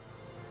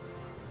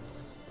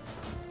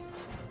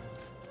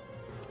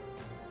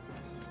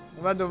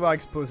 On va devoir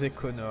exposer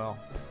Connor.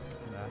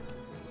 Là,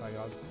 pas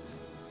grave.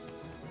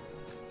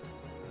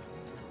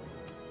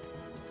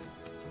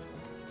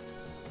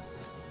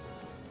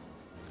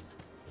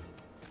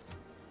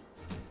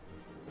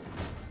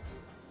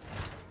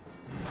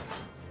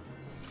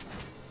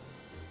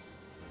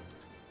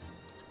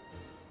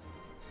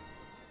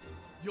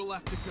 You'll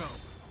have to go.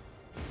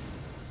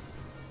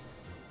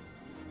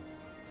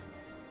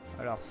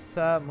 Alors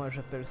ça, moi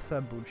j'appelle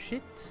ça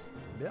bullshit.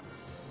 Bien.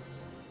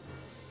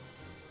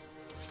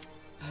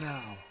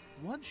 Now,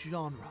 what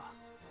genre?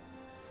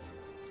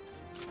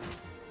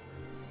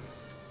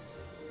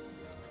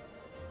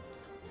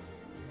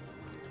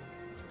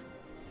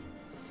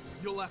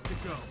 You'll have to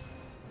go.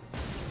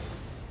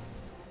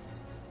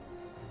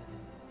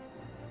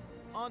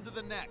 On to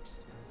the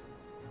next.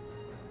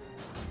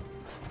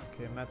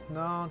 Ok,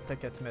 maintenant, t'as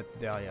qu'à te mettre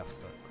derrière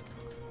ça.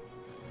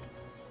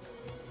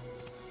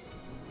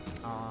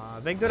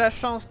 Avec de la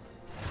chance,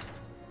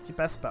 tu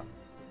passes pas.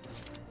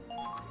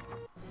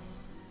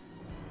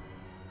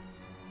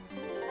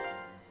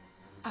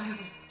 I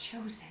was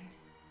chosen.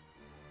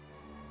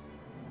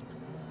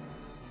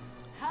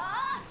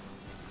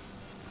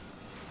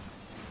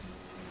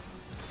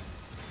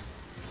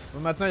 Bon,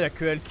 maintenant, il n'y a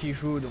que elle qui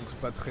joue, donc c'est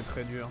pas très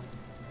très dur.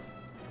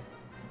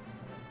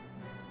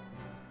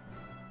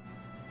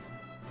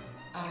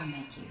 I'll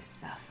make you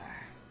suffer.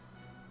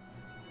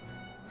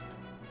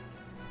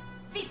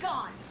 Be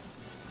gone!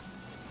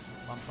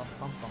 Pam pam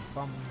pam pam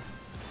pam.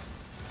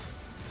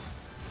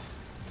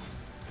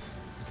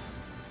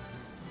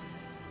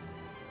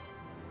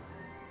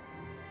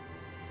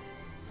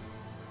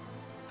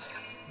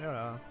 Et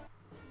voilà.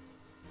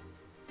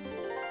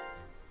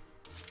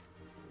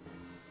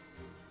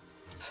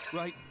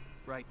 Right,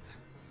 right.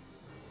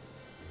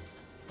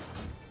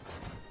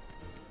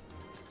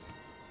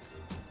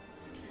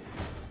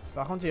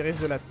 Par contre, il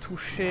risque de la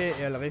toucher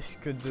et elle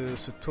risque de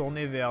se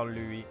tourner vers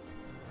lui.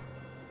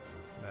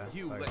 Bah,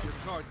 You pas let grave. your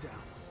guard down.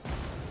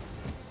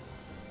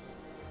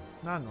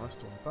 Ah non, elle se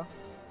tourne pas.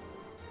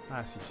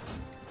 Ah si, si.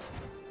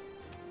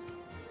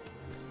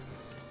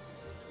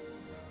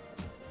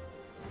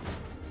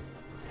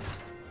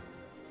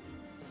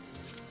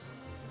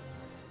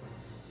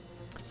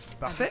 C'est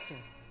parfait.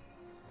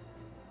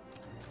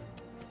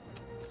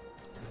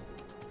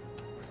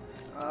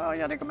 Oh,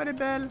 regardez comme elle est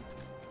belle.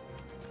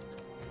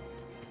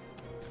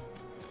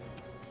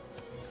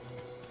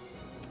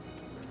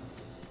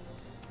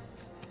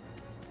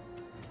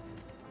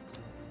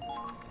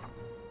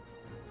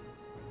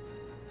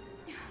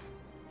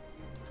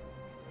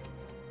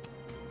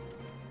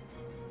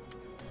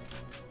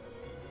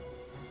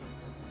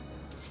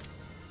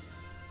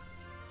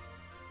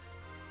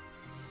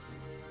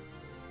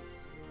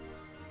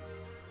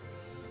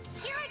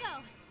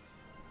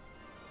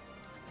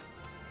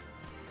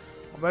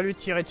 On va lui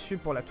tirer dessus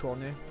pour la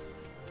tourner.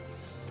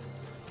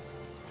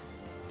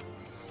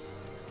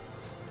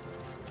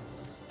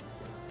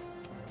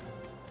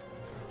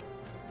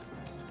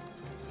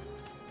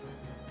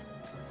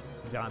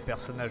 On dirait un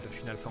personnage de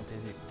Final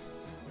Fantasy.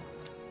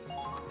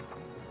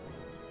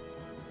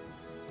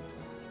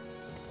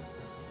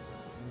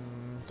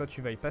 Toi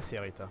tu vas y passer,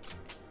 Rita.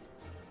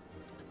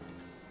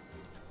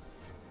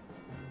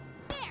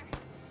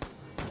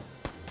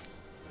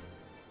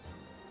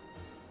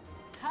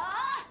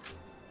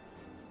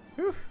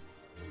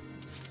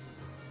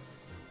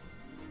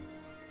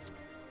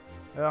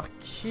 Alors,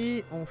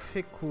 qui on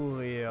fait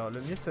courir?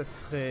 Le mieux, ça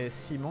serait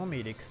Simon,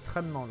 mais il est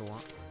extrêmement loin.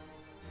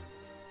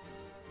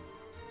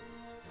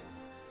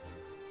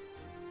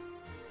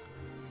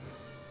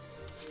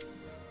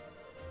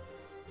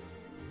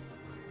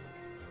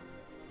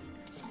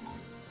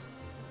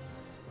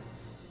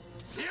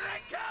 Here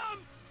it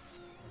comes!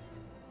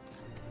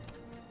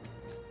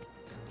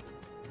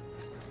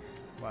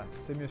 Ouais,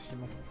 c'est mieux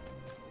Simon.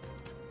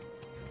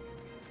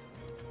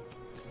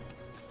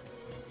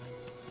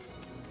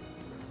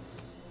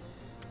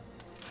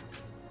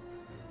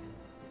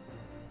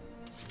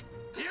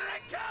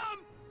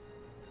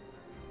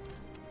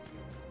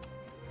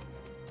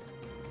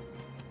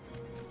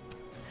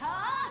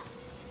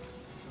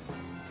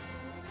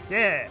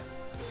 Yeah!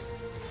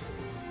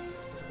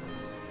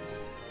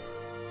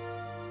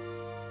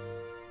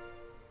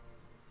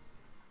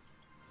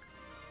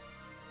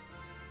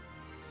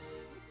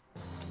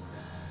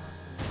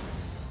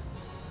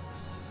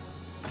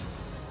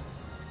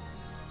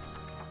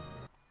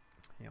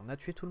 on a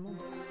tué tout le monde.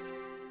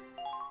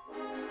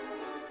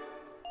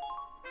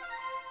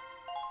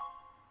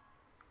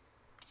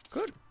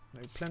 Cool. On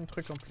a eu plein de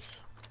trucs en plus.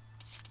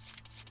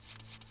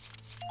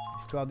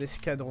 Histoire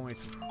d'escadron et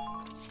tout.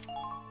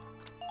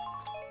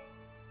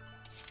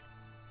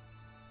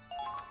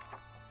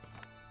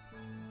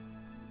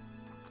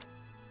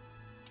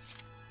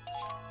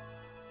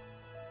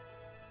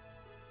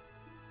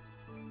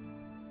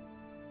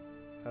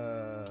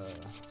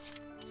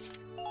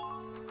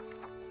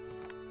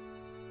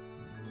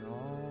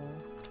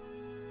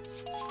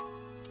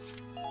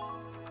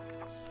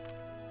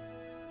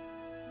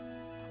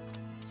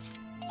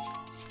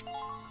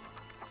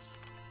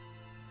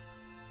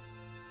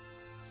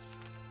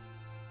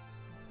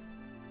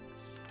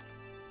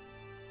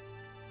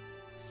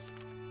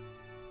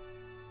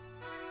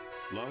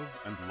 Love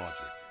and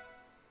logic.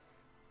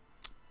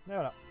 Et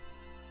voilà.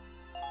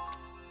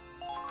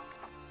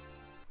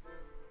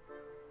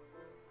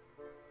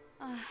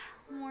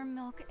 Warm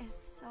milk is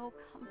so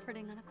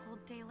comforting on a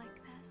cold day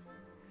like this.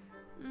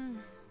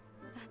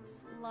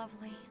 That's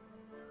lovely.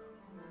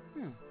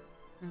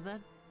 Is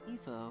that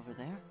Aoife over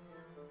there?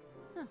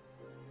 Huh.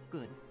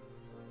 Good.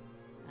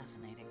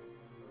 Fascinating.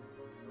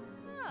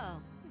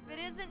 Oh, if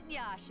it isn't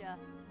Yasha.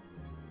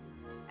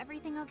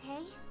 Everything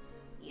okay?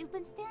 You've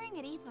been staring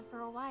at Aoife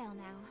for a while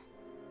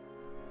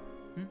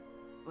now.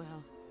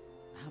 Well,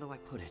 how do I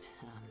put it?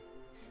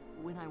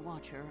 When I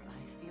watch her,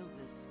 I feel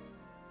this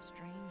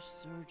strange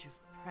surge of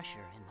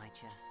pressure in my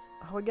chest.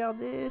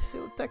 Regardez, c'est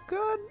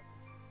Otakon.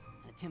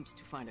 Attempts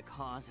to find a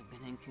cause have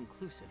been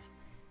inconclusive.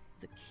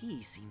 The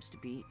key seems to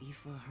be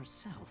Aoife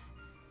herself,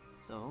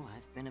 so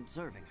I've been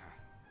observing her.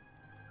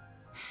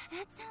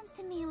 That sounds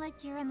to me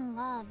like you're in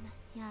love,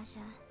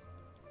 Yasha.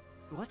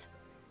 What?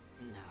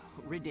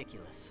 No,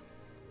 ridiculous.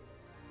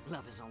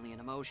 Love is only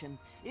an emotion.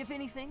 If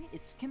anything,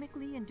 it's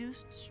chemically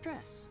induced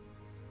stress.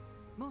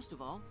 Most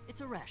of all, it's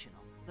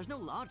irrational. There's no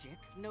logic,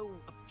 no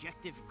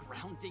objective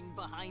grounding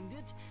behind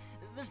it.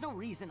 There's no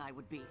reason I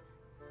would be.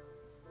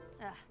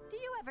 Do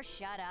you ever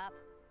shut up?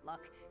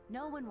 Look,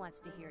 no one wants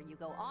to hear you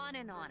go on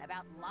and on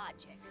about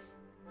logic.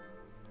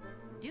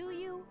 Do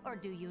you or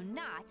do you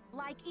not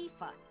like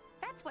Aoife?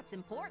 That's what's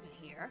important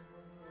here.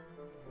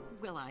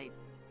 Well, I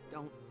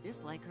don't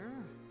dislike her.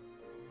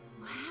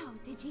 Wow,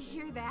 did you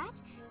hear that?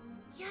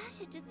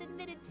 Yasha just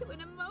admitted to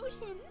an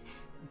emotion.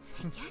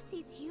 I guess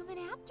he's human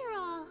after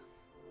all.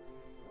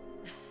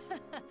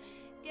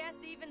 Guess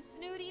even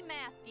snooty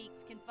math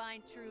geeks can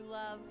find true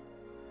love.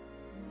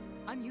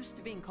 I'm used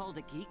to being called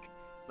a geek,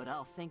 but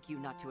I'll thank you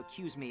not to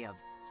accuse me of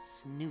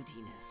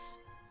snootiness.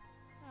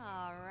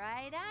 All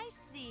right, I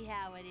see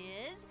how it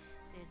is.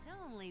 There's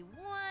only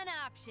one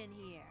option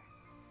here.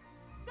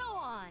 Go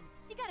on,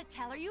 you gotta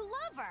tell her you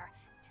love her.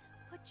 Just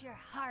put your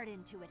heart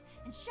into it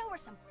and show her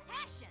some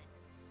passion.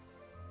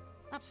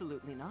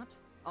 Absolutely not.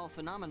 All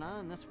phenomena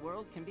in this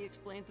world can be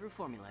explained through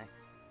formulae.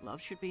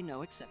 Love should be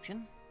no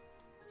exception.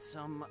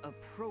 Some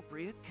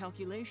appropriate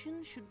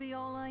calculation should be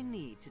all I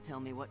need to tell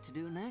me what to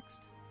do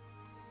next.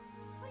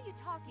 What are you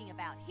talking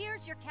about?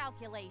 Here's your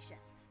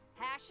calculations.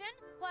 Passion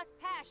plus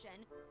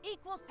passion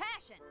equals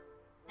passion.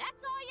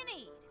 That's all you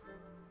need.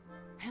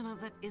 Hannah,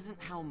 that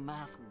isn't how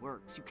math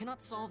works. You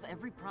cannot solve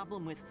every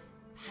problem with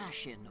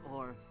passion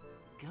or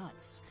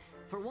guts.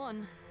 For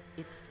one,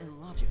 it's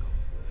illogical.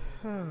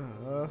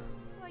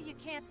 Well, you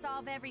can't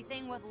solve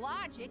everything with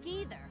logic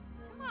either.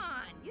 Come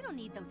on, you don't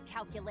need those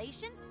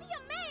calculations. Be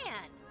a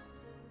man!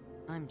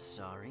 I'm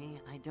sorry,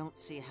 I don't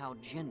see how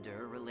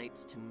gender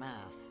relates to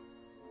math.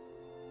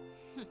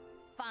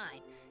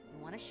 Fine. You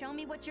want to show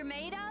me what you're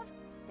made of?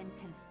 Then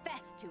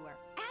confess to her.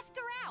 Ask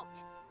her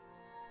out!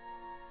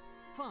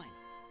 Fine.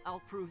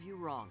 I'll prove you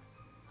wrong.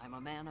 I'm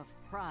a man of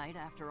pride,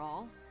 after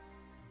all.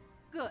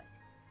 Good.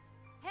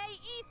 Hey,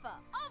 Aoife,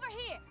 over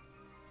here!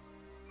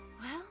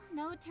 Well,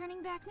 no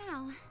turning back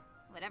now.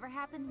 Whatever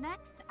happens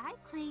next, I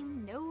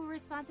claim no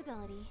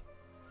responsibility.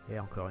 Et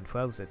encore une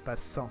fois, vous n'êtes pas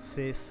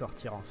censés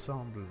sortir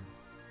ensemble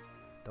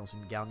dans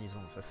une garnison.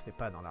 Ça se fait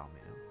pas dans l'armée.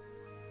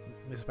 Hein.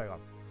 Mais c'est pas grave.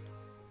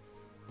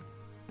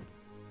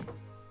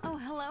 Oh,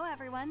 hello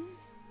everyone.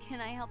 Can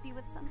I help you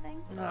with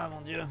something? Ah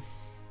mon dieu.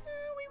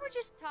 We were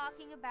just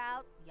talking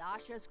about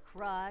Yasha's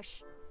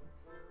crush.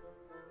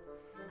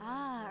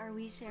 Ah, are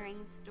we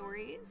sharing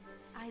stories?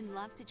 I'd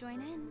love to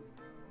join in.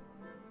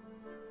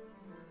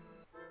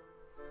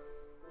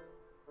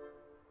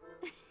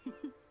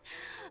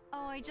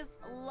 Oh, I just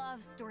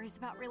love stories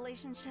about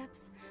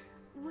relationships.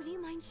 Would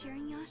you mind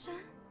sharing, Yasha?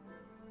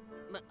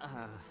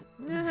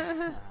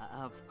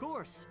 Of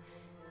course.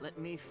 Let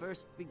me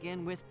first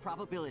begin with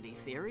probability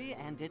theory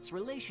and its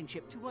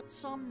relationship to what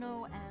some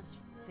know as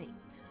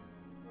fate.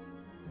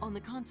 On the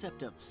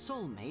concept of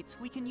soulmates,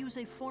 we can use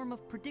a form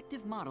of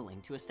predictive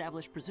modeling to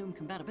establish presumed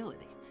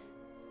compatibility.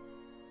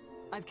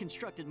 I've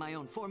constructed my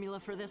own formula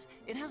for this.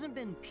 It hasn't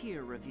been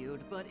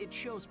peer-reviewed, but it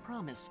shows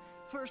promise.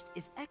 First,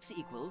 if X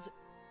equals...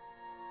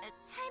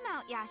 Time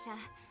out, Yasha.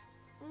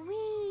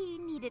 We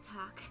need to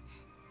talk.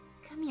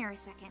 Come here a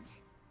second.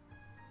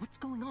 What's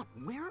going on?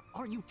 Where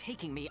are you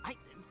taking me?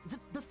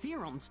 The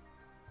theorems...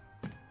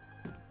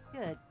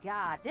 Good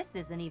God, this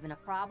isn't even a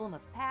problem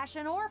of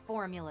passion or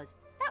formulas.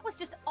 That was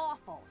just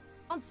awful.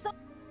 On some...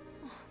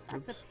 Oh,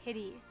 that's a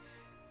pity.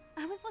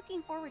 I was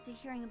looking forward to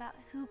hearing about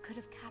who could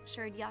have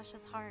captured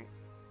Yasha's heart.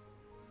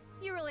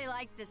 You really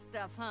like this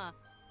stuff, huh?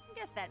 I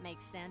guess that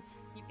makes sense.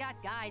 You've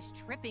got guys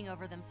tripping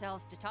over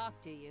themselves to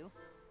talk to you.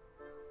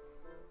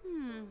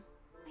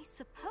 I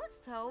suppose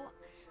so,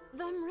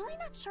 though I'm really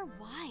not sure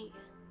why.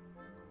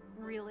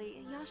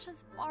 Really,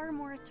 Yasha's far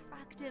more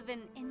attractive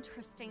and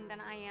interesting than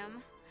I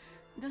am.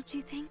 Don't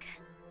you think?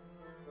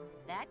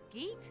 That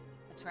geek?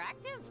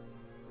 Attractive?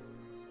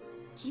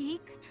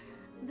 Geek?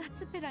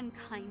 That's a bit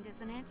unkind,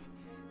 isn't it?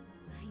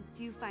 I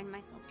do find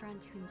myself drawn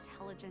to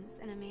intelligence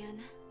in a man.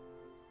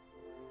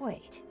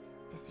 Wait,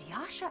 does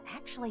Yasha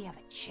actually have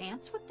a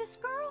chance with this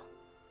girl?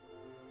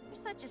 You're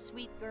such a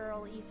sweet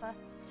girl, Aoife.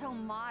 So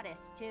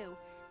modest, too.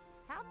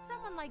 How'd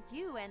someone like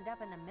you end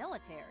up in the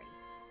military?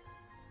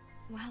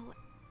 Well,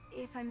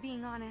 if I'm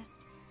being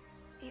honest,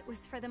 it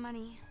was for the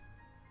money.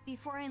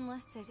 Before I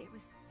enlisted, it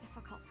was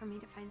difficult for me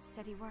to find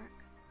steady work.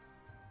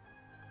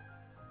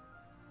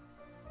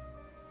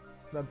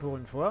 Bah pour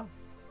une fois,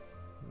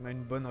 on a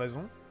une bonne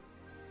raison.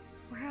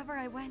 Wherever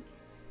I went,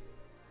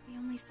 they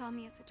only saw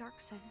me as a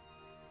Darkson.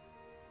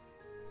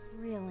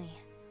 Really?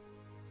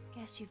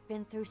 Guess you've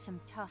been through some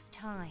tough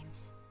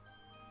times.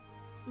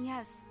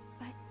 Yes,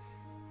 but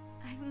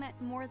I've met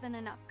more than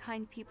enough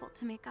kind people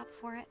to make up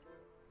for it.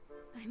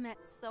 I met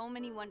so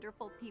many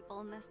wonderful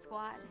people in this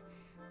squad.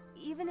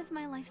 Even if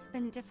my life's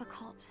been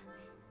difficult,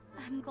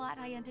 I'm glad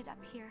I ended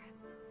up here.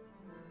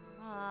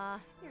 Aw,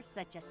 you're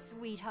such a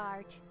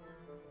sweetheart.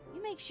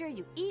 You make sure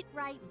you eat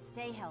right and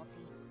stay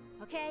healthy,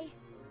 okay?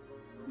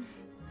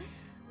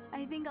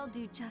 I think I'll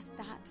do just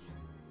that.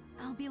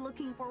 I'll be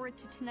looking forward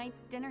to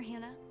tonight's dinner,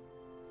 Hannah.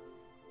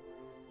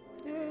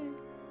 Yay.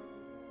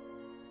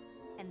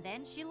 And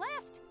then she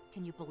left.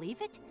 Can you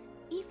believe it?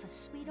 Aoife's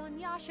sweet on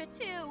Yasha,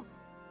 too.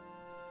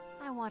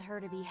 I want her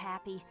to be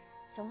happy,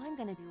 so I'm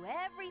gonna do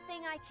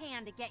everything I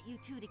can to get you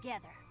two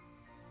together.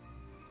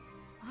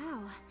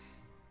 Wow.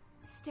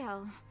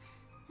 Still,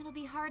 it'll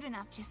be hard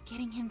enough just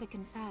getting him to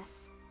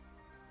confess.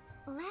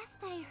 Last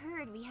I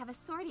heard, we have a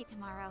sortie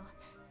tomorrow.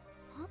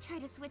 I'll try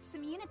to switch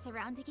some units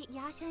around to get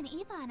Yasha and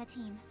Eva on a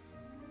team.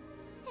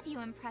 If you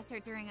impress her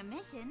during a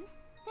mission,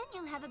 then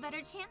you'll have a better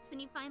chance when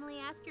you finally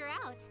ask her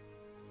out.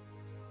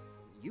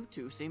 You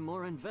two seem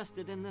more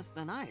invested in this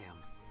than I am.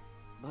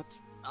 But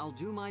I'll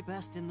do my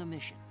best in the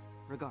mission,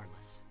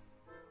 regardless.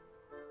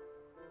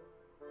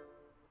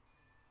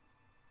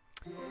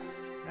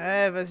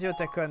 Eh, vas-y,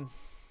 Otakon.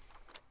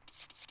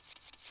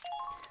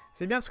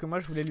 C'est bien parce que moi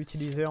je voulais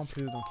l'utiliser en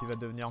plus, donc il va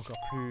devenir encore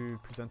plus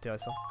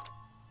intéressant.